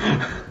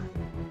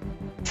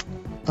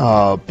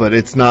 But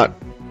it's not.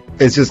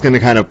 It's just going to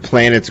kind of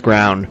plant its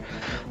ground,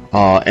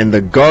 and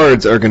the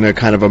guards are going to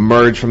kind of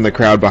emerge from the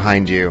crowd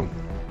behind you.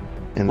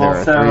 And there Well,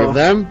 are so- 3 of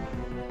them.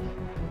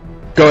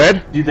 Go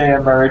ahead. Do they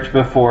emerge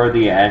before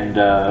the end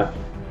of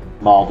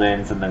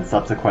Malden's and then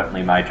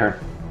subsequently my turn?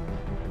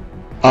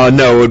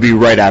 No, it would be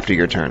right after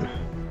your turn.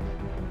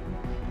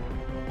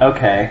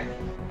 Okay.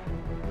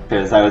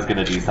 Because I was going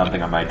to do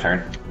something on my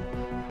turn.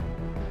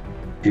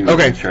 To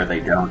Okay. ensure they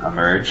don't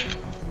emerge.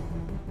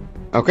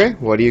 Okay,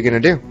 what are you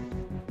going to do?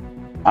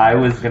 I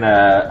was going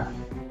to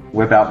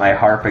whip out my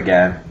harp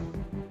again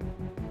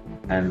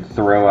and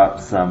throw up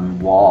some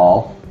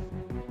wall.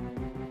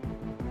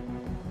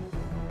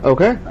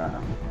 Okay.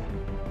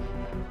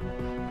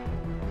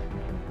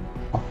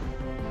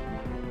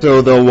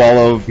 So the wall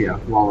of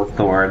Wall of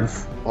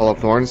thorns.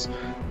 thorns.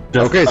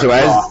 Just Okay, so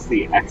across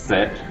the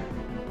exit.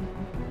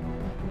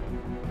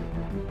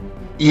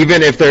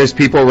 Even if there's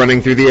people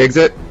running through the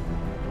exit.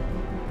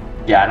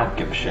 Yeah, I don't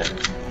give a shit.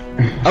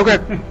 Okay.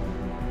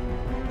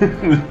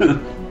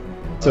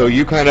 So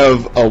you kind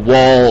of a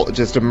wall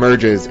just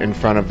emerges in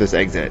front of this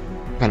exit,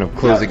 kind of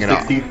closing it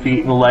off. 60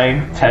 feet in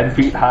length, 10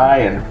 feet high,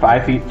 and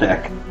 5 feet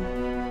thick.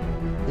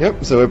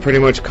 Yep. So it pretty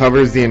much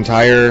covers the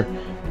entire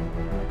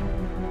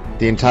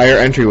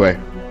entryway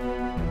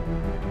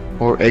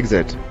or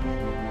exit.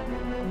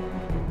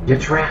 You're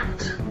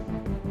trapped.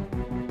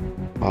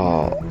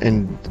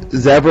 And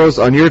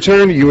Zavros, on your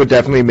turn, you would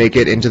definitely make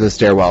it into the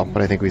stairwell,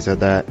 but I think we said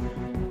that.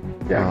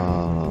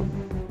 Yeah.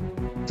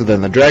 So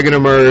then the dragon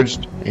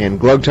emerged, and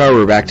Glugtar,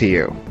 we're back to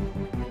you.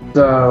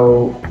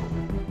 So,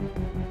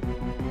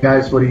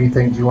 guys, what do you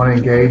think? Do you want to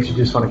engage? You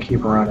just want to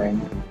keep running?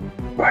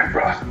 Right,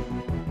 bro.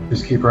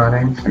 Just keep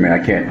running. I mean, I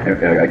can't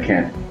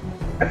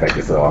affect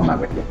this at all. I'm not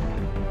with you.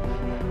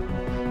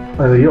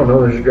 You don't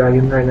know there's a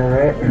dragon right now,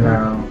 right?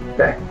 No.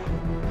 Okay.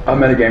 I'm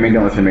metagaming.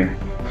 Don't listen to me.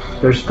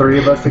 There's 3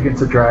 of us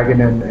against a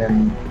dragon,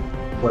 and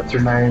what's her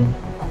name?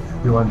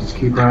 You want to just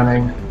keep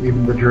running?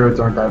 Even the druids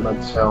aren't that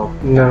much help.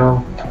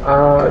 No.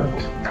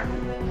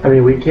 I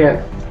mean, we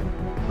can't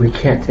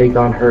take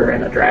on her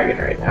and a dragon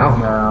right now.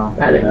 No.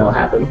 That ain't gonna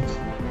happen.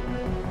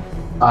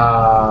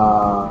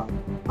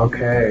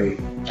 Okay.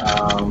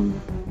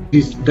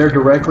 They're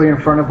directly in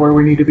front of where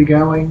we need to be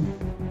going?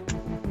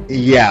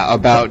 Yeah,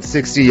 about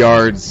 60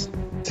 yards,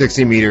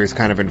 60 meters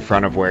kind of in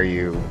front of where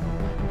you...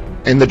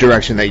 in the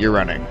direction that you're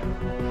running.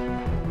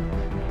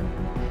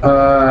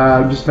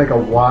 Just make a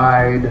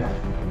wide.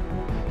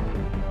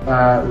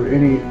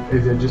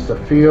 Is it just a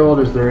field?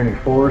 Is there any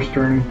forest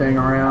or anything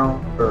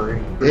around? Or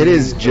It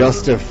is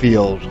just a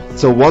field.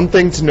 So one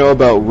thing to know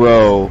about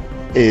Row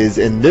is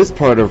in this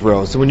part of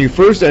Row. So when you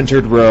first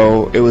entered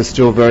Row, it was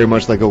still very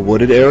much like a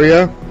wooded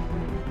area.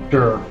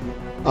 Sure.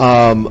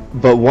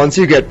 But once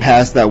you get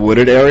past that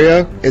wooded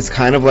area, it's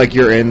kind of like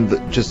you're in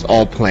just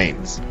all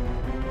plains.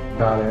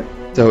 Got it.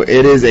 So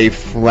it is a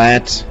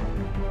flat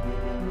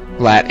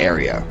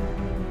area.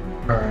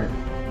 All right.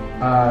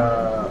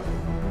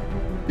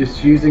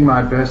 Just using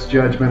my best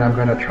judgment, I'm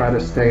going to try to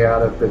stay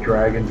out of the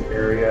dragon's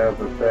area of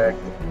effect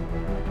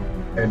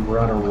and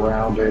run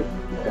around it.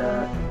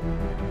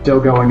 Still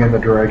going in the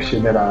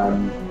direction that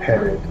I'm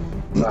headed,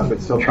 but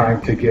still trying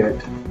to get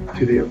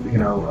to the,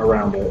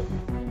 around it.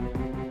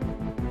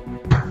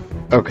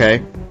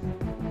 Okay.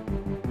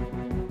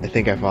 I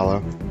think I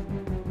follow.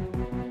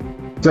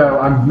 So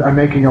I'm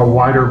making a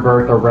wider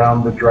berth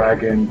around the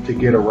dragon to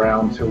get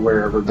around to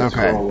wherever this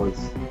roll is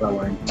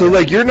going. So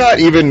like you're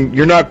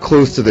not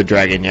close to the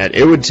dragon yet.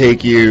 It would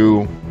take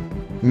you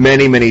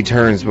many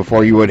turns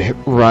before you would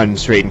run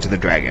straight into the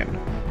dragon.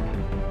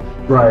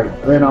 Right,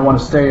 and I want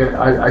to stay.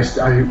 I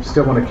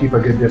still want to keep a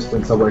good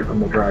distance away from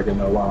the dragon,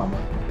 though. While I'm.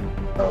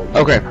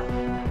 Okay.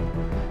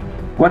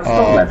 What's the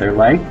weather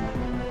like?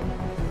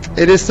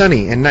 It is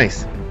sunny and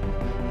nice.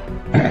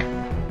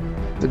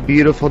 It's a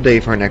beautiful day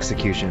for an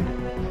execution.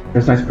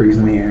 There's a nice breeze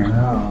in the air.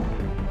 Oh.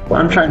 Well,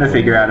 I'm trying to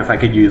figure out if I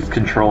could use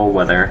control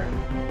weather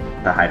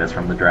to hide us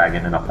from the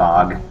dragon in a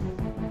fog.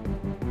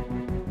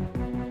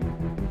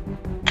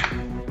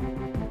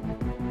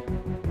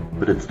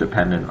 But it's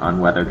dependent on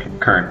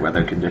current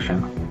weather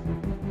condition.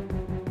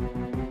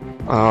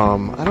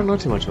 I don't know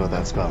too much about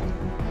that spell.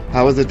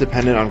 How is it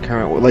dependent on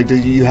current? Like, do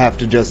you have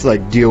to just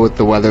like deal with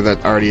the weather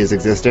that already is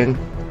existing?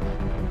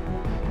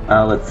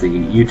 Let's see.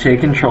 You take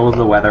control of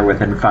the weather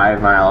within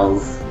 5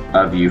 miles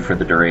of you for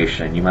the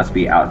duration. You must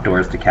be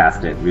outdoors to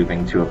cast it.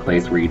 Moving to a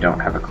place where you don't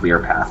have a clear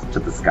path to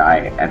the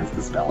sky ends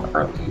the spell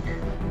early.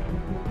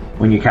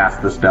 When you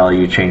cast the spell,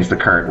 you change the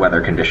current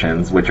weather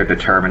conditions, which are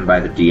determined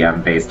by the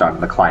DM based on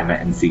the climate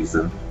and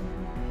season.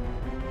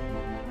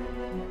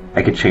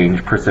 I could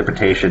change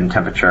precipitation,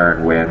 temperature,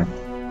 and wind.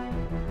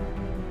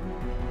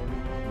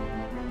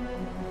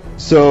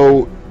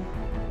 So,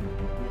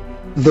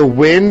 the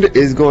wind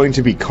is going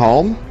to be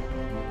calm.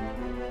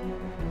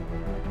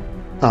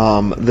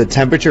 The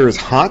temperature is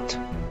hot.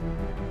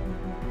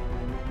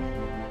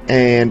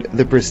 And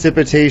the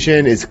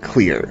precipitation is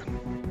clear.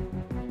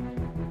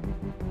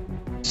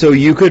 So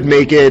you could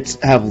make it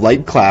have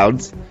light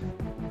clouds.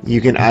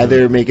 You can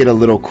either make it a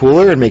little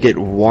cooler and make it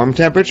warm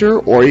temperature,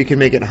 or you can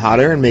make it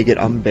hotter and make it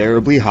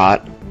unbearably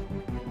hot.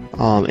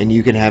 And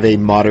you can have a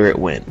moderate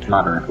wind.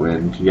 Moderate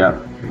wind,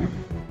 yep.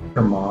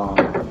 Come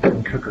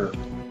on, cooker.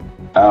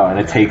 Oh, and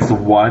it takes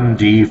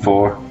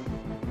 1d4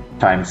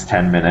 times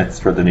 10 minutes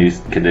for the new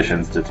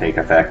conditions to take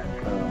effect.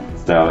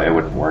 So it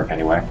wouldn't work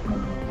anyway.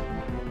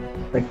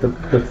 Like the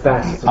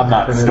fastest. I'm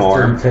not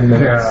Storm. 10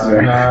 minutes.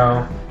 Yeah,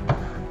 no.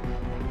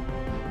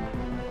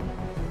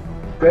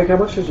 Greg, how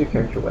much does your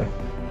character weigh?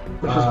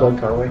 How much does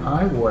Volcar weigh?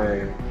 I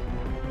weigh.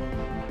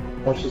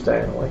 How much does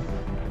Diana weigh?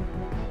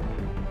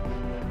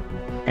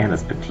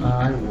 Anna's petite.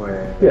 I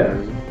weigh. Yeah.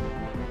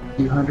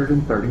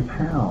 230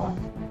 pounds.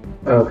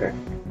 Oh, okay.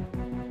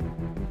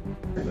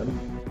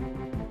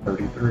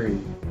 33.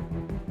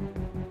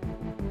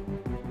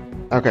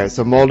 Okay,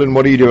 so Malden,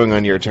 what are you doing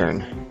on your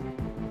turn?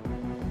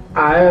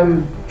 I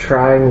am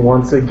trying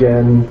once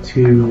again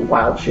to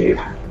wild shape.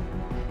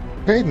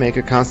 Okay, make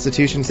a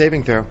Constitution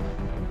saving throw.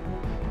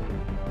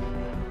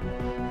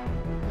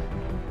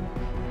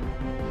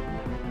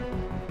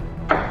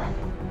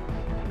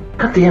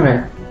 God damn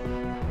it.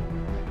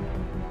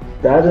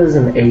 That is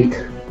an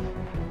 8.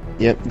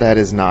 Yep, that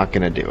is not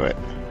going to do it.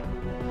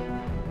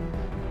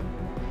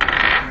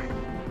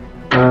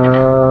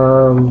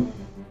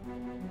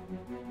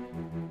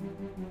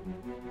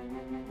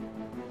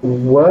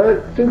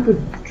 What did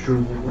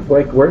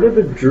where did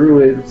the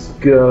druids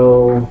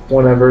go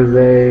when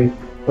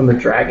the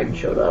dragon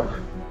showed up?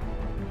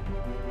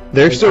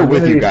 They're still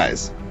with you really-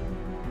 guys.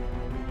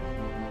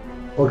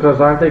 Well, because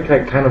aren't they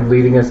kind of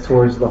leading us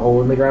towards the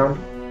hole in the ground?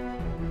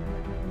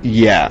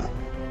 Yeah.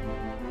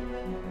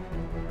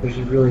 There's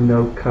really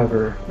no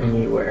cover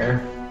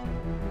anywhere.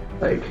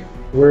 Like,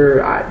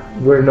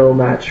 we're no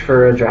match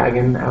for a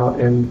dragon out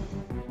in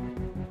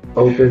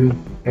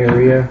open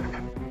area.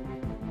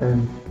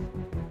 And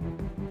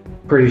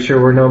pretty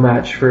sure we're no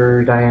match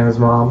for Diana's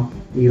mom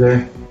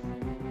either.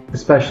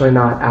 Especially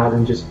not out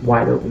in just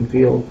wide open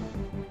field.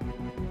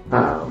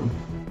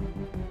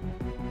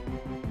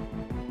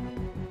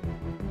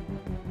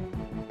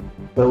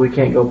 But we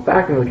can't go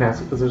back into the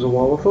castle because there's a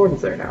wall of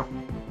thorns there now.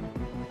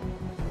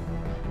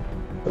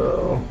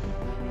 So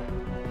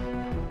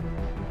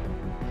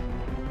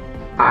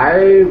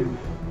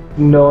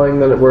knowing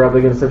that we're up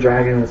against a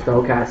dragon and a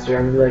spellcaster,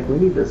 I'm gonna be like, we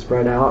need to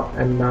spread out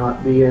and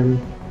not be in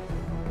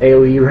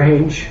AoE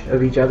range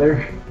of each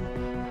other.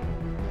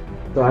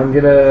 So I'm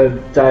gonna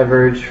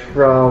diverge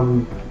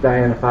from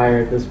Diana fire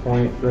at this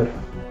point, but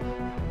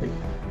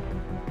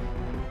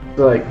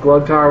so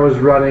Glugtar was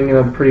running in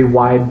a pretty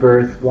wide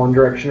berth one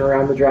direction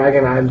around the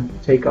dragon.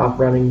 I'd take off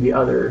running the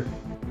other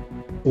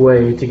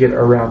way to get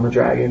around the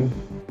dragon.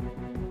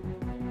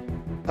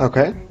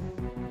 Okay.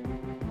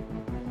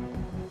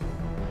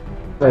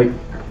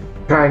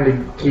 Trying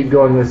to keep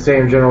going the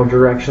same general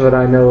direction that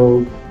I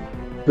know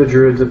the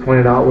druids have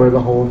pointed out where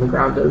the hole in the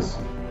ground is.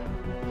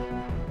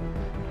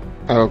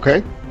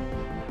 Okay.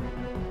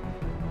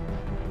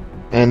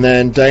 And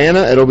then,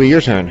 Diana, it'll be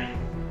your turn.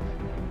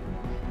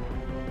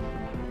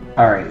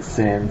 Alright,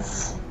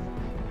 since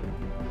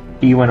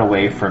he went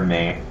away from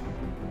me,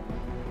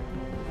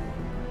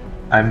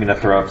 I'm gonna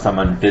throw up some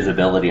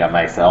invisibility on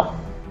myself.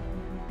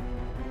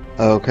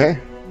 Okay.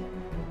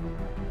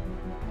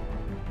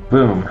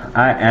 Boom,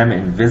 I am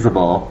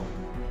invisible.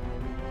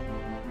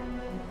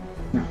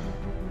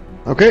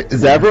 Okay,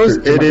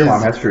 Zavros, it is...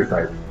 Mom has true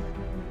sight.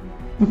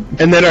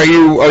 And then are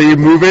you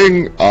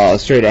moving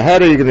straight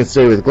ahead? Are you going to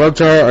stay with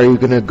Glugtar? Are you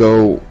going to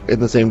go in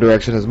the same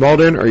direction as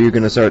Malden? Or are you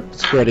going to start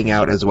spreading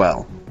out as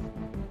well?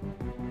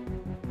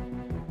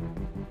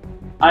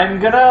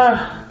 I'm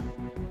gonna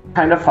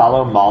kind of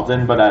follow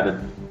Malden, but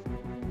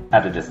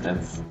at a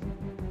distance.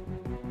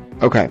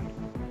 Okay.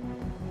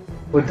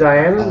 Would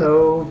Diana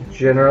know,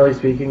 generally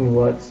speaking,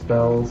 what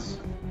spells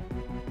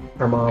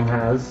her mom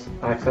has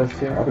access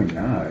to? Probably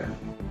not.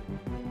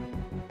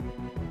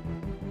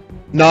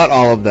 Not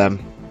all of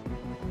them.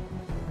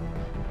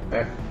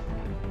 Okay.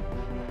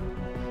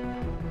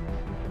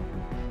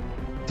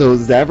 So,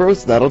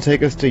 Zavros, that'll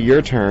take us to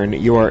your turn.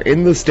 You are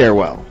in the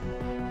stairwell.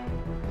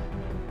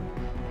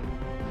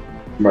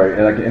 Right,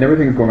 and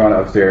everything's going on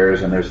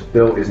upstairs, and there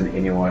still isn't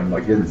anyone.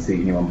 He doesn't see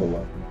anyone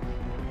below.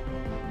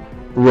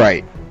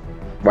 Right.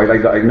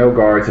 Like no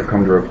guards have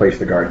come to replace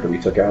the guards that we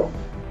took out.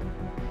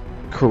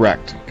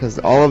 Correct. Because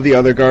all of the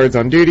other guards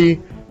on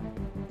duty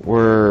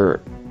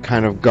were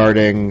kind of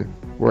guarding,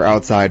 were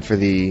outside for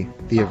the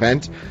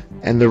event,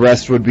 and the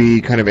rest would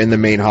be kind of in the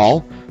main hall,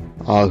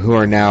 who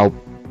are now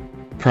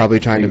probably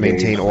trying to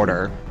maintain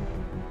order.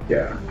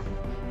 Yeah.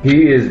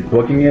 He is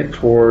booking it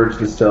towards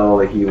the cell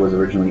that he was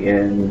originally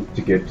in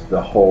to get to the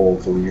hole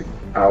to leave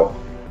out.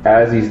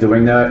 As he's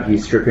doing that,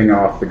 he's stripping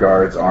off the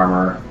guard's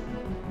armor,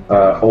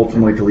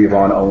 ultimately to leave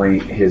on only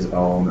his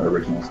own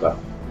original stuff.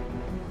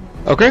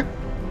 Okay.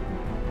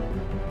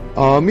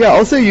 Yeah,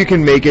 I'll say you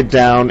can make it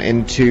down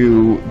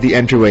into the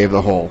entryway of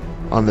the hole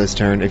on this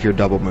turn if you're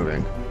double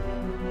moving.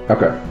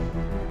 Okay.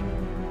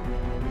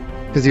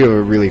 Because you have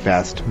a really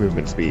fast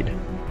movement speed.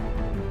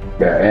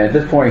 Yeah, and at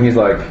this point, he's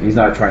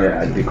not trying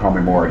to be calm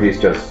anymore. He's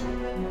just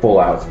full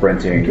out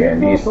sprinting,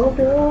 and he's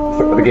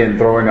again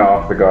throwing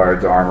off the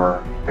guard's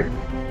armor,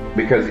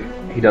 because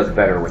he does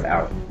better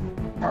without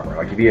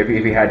armor. If he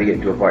had to get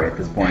into a fight at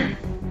this point,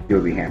 he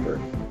would be hampered.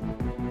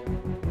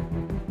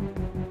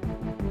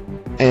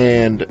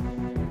 And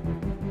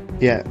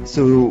yeah,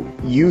 so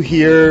you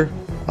hear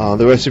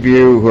the rest of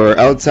you who are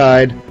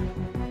outside,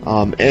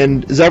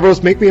 and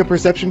Zavros, make me a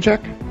perception check.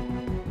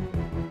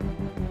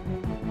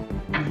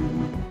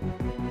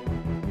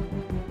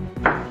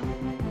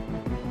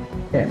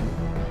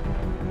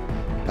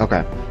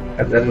 Okay.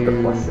 That's with a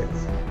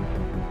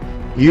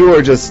 +6. You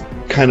are just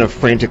kind of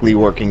frantically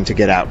working to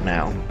get out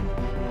now.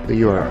 So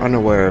you are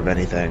unaware of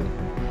anything.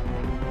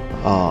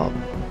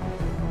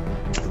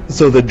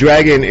 So the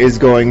dragon is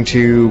going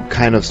to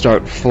kind of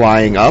start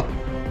flying up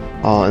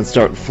and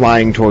start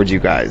flying towards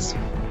you guys.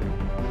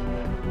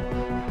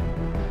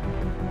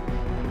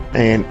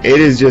 And it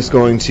is just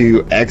going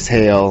to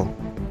exhale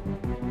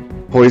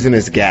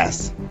poisonous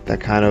gas that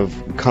kind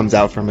of comes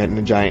out from it in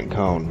a giant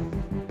cone.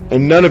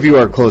 And none of you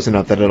are close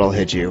enough that it'll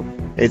hit you.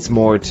 It's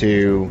more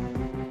to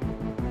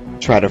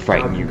try to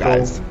frighten you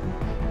guys.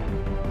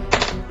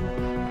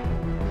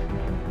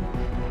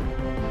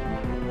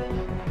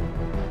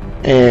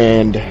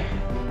 And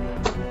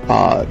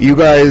you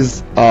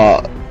guys,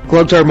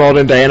 Glugtar,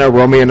 Malden, Diana,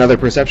 roll me another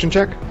perception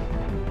check.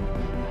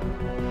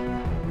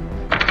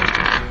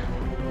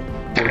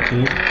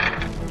 14.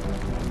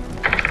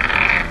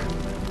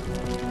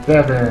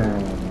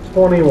 7.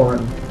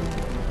 21.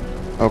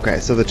 Okay,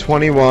 so the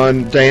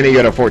 21, Diana, you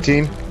got a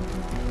 14?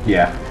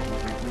 Yeah.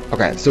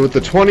 Okay, so with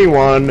the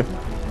 21,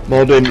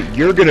 Malden,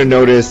 you're going to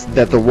notice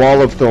that the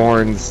wall of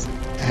thorns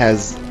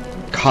has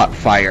caught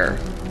fire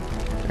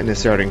and is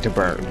starting to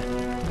burn.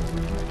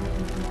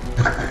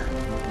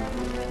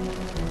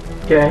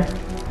 Okay.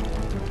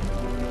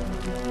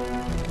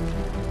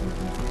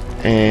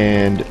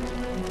 And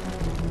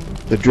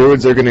the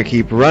druids are going to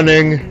keep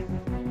running,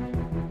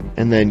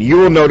 and then you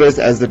will notice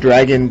as the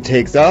dragon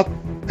takes up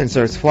and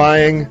starts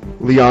flying,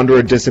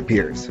 Leandra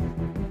disappears.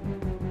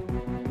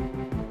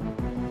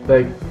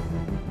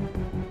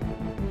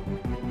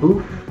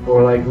 Poof,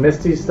 or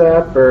Misty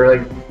Step,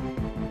 or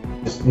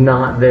just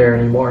not there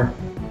anymore.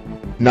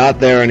 Not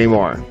there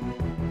anymore.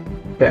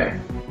 Okay.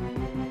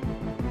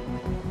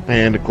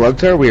 And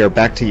Glugtar, we are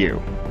back to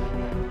you.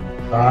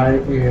 I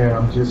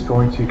am just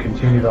going to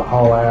continue to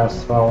haul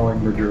ass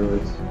following the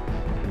druids.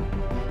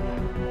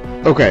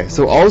 Okay,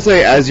 so I'll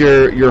say as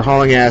you're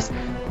hauling ass,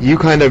 you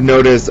kind of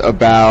notice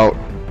about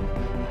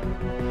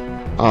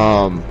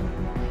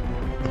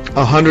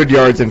 100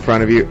 yards in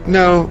front of you.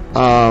 No,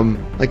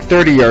 like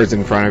 30 yards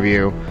in front of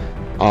you.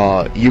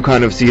 You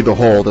kind of see the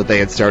hole that they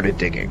had started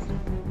digging,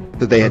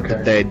 that they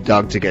had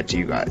dug to get to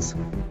you guys.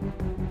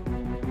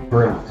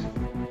 Brilliant.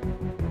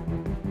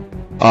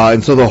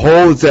 And so the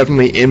hole is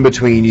definitely in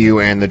between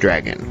you and the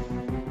dragon.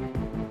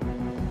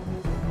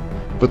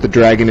 But the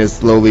dragon is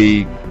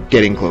slowly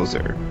getting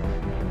closer.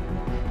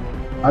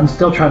 I'm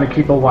still trying to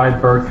keep a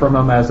wide berth from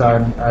him as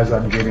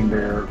I'm getting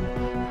there.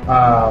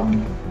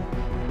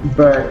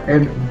 But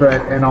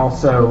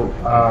also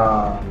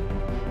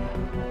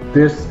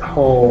this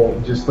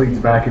hole just leads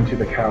back into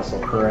the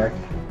castle, correct?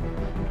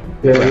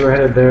 Yeah, we were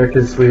headed there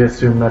because we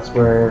assume that's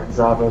where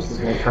Zavros is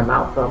going to come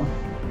out from.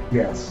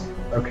 Yes.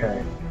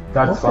 Okay.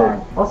 That's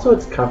fine. Also,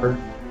 it's cover.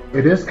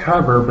 It is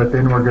cover, but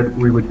then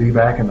we would be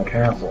back in the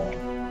castle.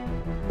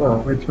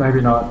 Well, Which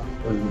maybe not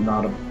is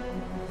not a.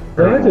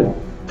 they had to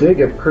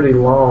dig a pretty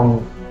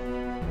long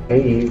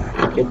cave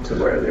to get to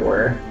where they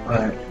were.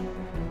 Right.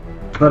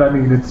 But I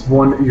mean, it's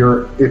one.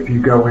 If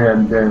you go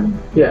in, then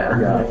Yeah.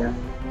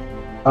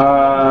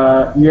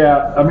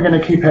 yeah. I'm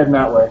gonna keep heading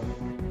that way.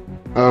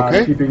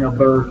 Okay. Keeping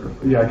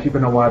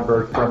a wide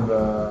berth from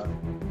the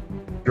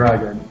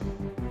dragon.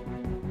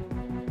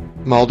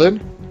 Malden?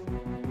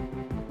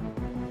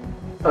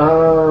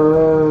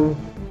 From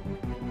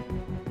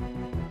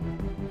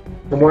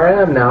where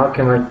I am now,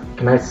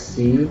 can I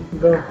see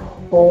the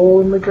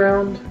hole in the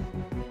ground?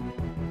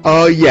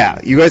 Yeah.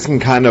 You guys can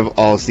kind of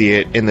all see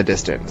it in the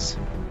distance.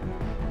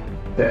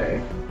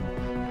 Okay.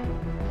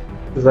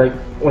 Because like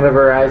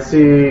whenever I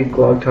see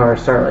Glogtar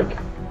start like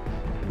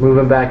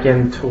moving back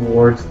in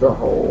towards the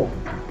hole,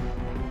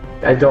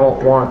 I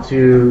don't want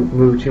to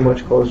move too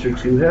much closer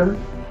to him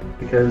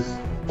because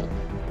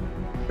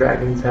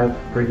dragons have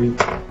pretty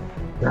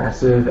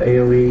massive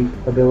AoE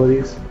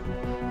abilities,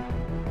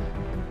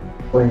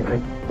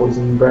 like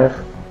poison breath.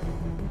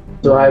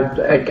 So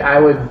I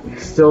would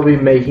still be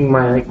making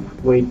my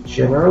way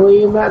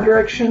generally in that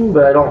direction,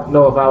 but I don't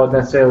know if I would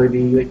necessarily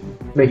be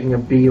making a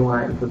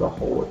beeline for the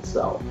hole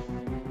itself.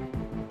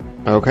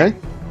 Okay.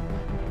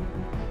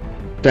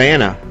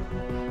 Diana.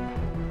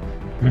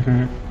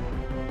 Mm-hmm.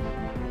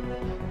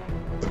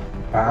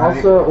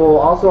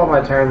 Also on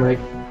my turn,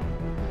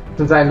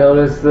 since I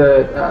noticed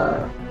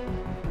that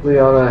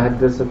Leona had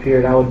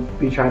disappeared, I would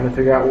be trying to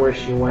figure out where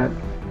she went.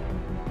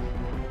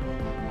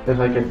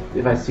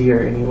 If I see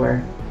her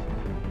anywhere.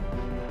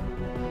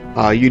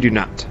 You do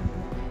not.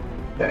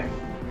 Okay.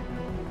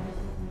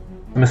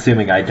 I'm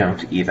assuming I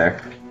don't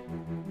either.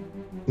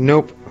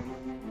 Nope.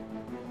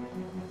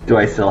 Do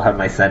I still have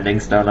my sending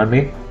stone on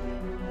me?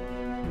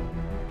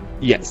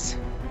 Yes.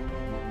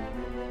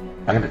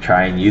 I'm gonna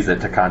try and use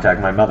it to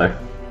contact my mother.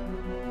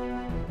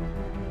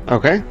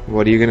 Okay.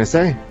 What are you gonna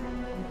say?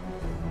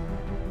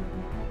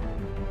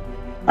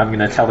 I'm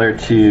gonna tell her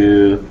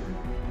to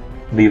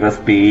leave us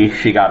be.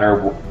 She got her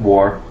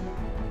war.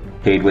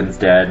 Hadwin's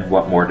dead.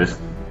 What more does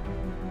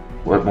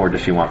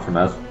she want from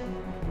us?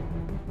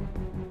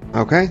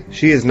 Okay.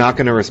 She is not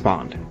gonna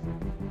respond.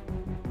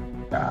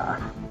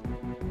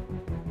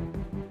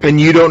 And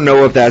you don't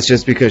know if that's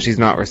just because she's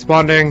not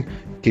responding.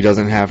 He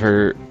doesn't have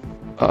her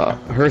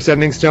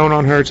sending stone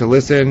on her to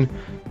listen,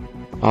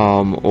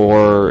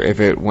 or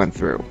if it went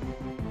through.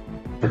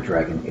 The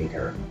dragon ate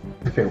her.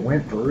 If it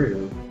went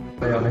through,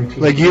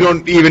 Like you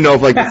don't even know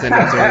if the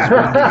sending stone is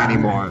working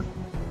anymore.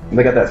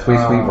 They got that sweet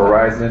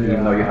Verizon,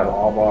 even though you have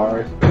all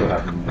bars. You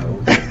have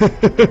no.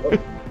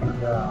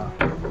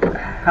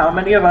 How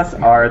many of us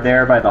are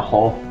there by the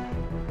hole?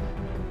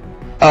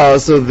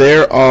 So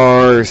there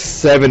are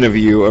 7 of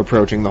you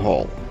approaching the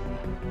hole.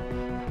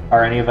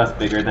 Are any of us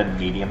bigger than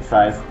medium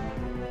size?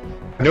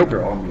 Nope.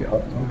 They're all me.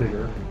 I'm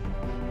bigger.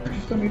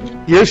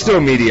 You're still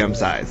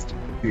medium-sized.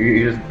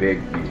 You're just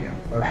big, medium.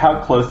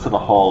 How close to the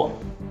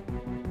hole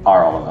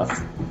are all of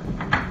us?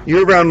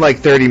 You're around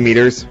 30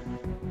 meters.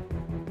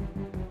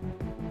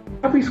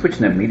 How are we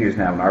switching to meters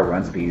now when our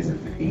run speed is in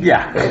feet?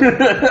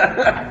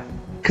 Yeah.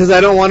 Because I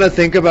don't want to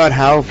think about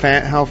how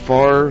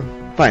far.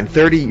 Fine,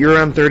 30. You're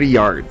around 30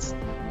 yards.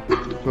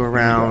 So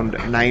around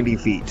 90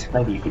 feet.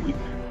 90 feet.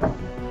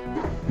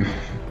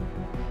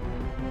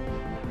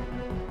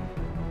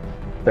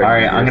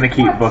 Alright, I'm gonna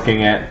keep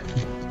booking it.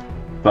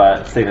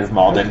 But same as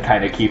Malden,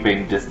 kind of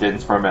keeping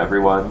distance from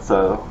everyone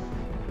so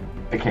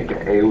I can't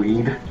get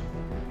AoE'd.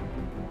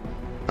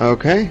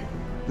 Okay.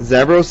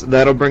 Zavros,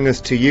 that'll bring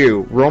us to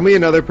you. Roll me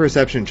another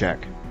perception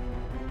check.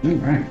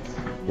 Alright.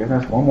 Give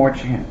us one more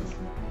chance.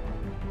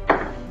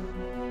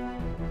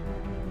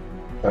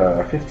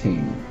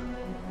 15.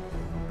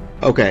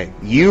 Okay,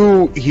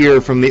 you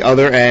hear from the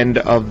other end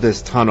of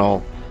this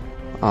tunnel,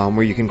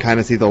 where you can kind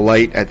of see the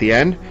light at the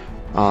end,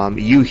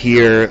 you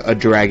hear a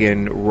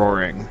dragon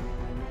roaring.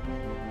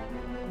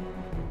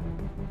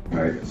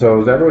 Alright,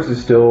 so Zavros is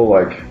still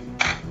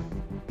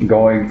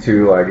going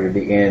to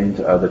the end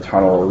of the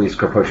tunnel, or at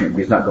least approaching.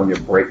 He's not going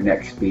at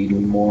breakneck speed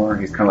anymore.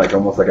 He's kind of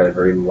almost a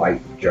very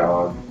light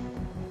jog.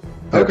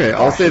 Okay,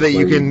 I'll say that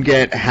you can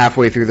get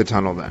halfway through the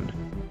tunnel then.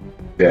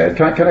 Yeah,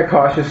 kind of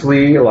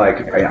cautiously.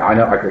 Like I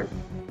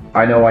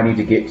know I need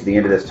to get to the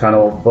end of this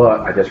tunnel, but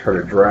I just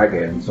heard a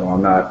dragon, so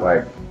I'm not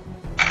like,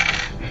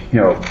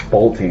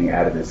 bolting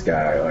out of this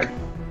guy. Like,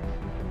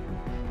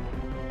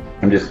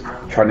 I'm just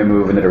trying to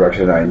move in the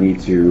direction that I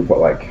need to, but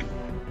like,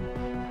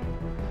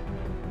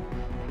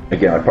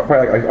 again,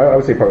 I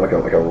would say probably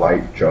like a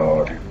light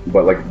jog,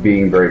 but like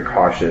being very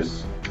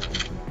cautious.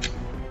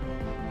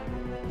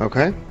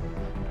 Okay.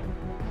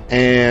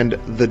 And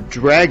the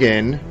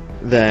dragon,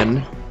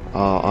 then,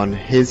 on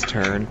his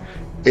turn,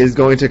 is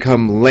going to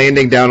come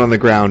landing down on the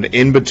ground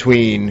in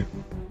between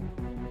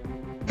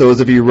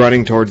those of you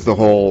running towards the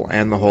hole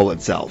and the hole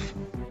itself.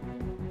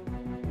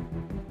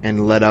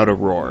 And let out a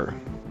roar.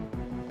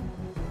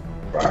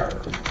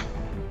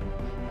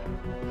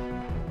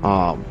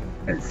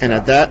 And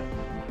at that,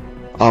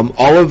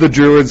 all of the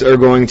druids are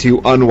going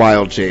to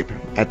unwild shape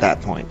at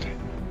that point.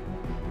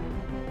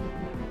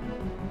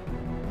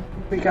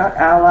 We got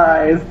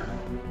allies.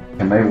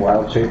 Can they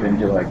wild shape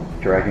into like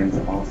dragons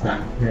also?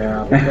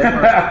 Yeah.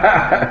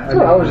 That's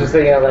what I was just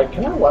thinking. Like,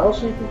 can I wild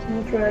shape into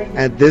a dragon?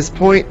 At this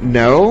point,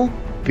 no,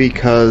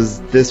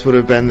 because this would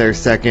have been their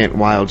second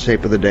wild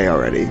shape of the day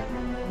already. I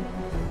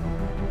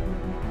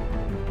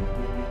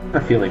have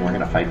a feeling we're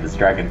gonna fight this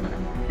dragon.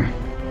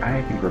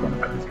 I think we're going to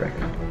fight this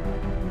dragon.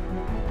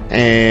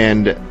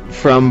 And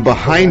from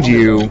behind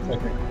you,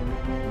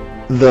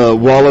 the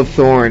wall of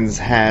thorns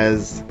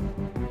has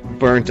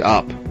burnt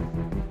up.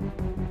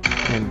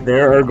 And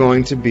there are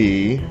going to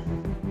be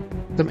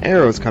some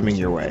arrows coming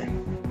your way.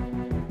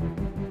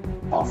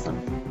 Awesome.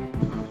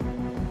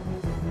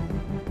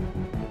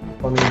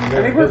 I mean, I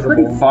they're think we're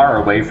pretty visible.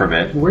 far away from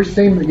it. We're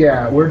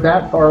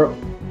that far.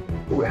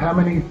 How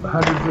many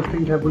hundreds of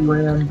feet have we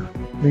ran?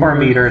 4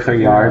 meters or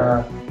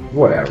yards.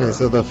 Whatever. Okay,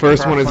 so the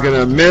first one is going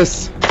to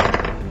miss.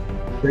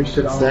 They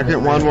should all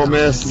Second one will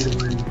miss.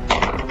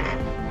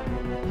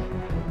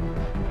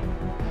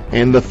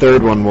 And the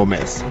third one will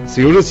miss.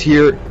 So you'll just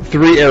hear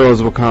 3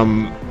 arrows will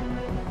come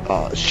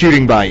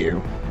shooting by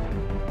you.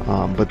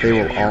 But they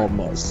will all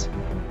miss.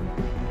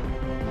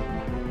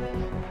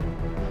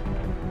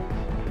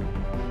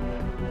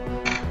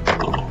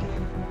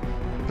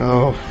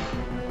 Oh.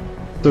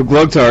 So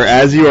Glugtar,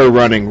 as you are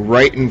running,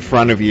 right in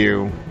front of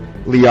you,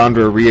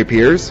 Leandra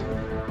reappears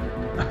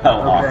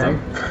Oh,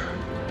 awesome.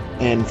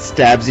 and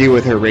stabs you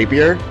with her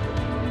rapier.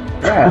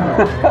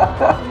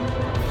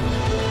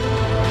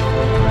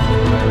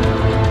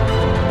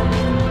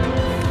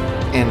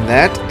 And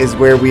that is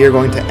where we are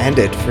going to end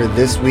it for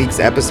this week's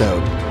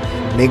episode.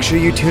 Make sure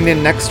you tune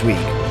in next week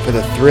for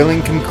the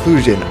thrilling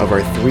conclusion of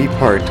our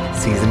 3-part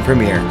season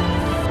premiere.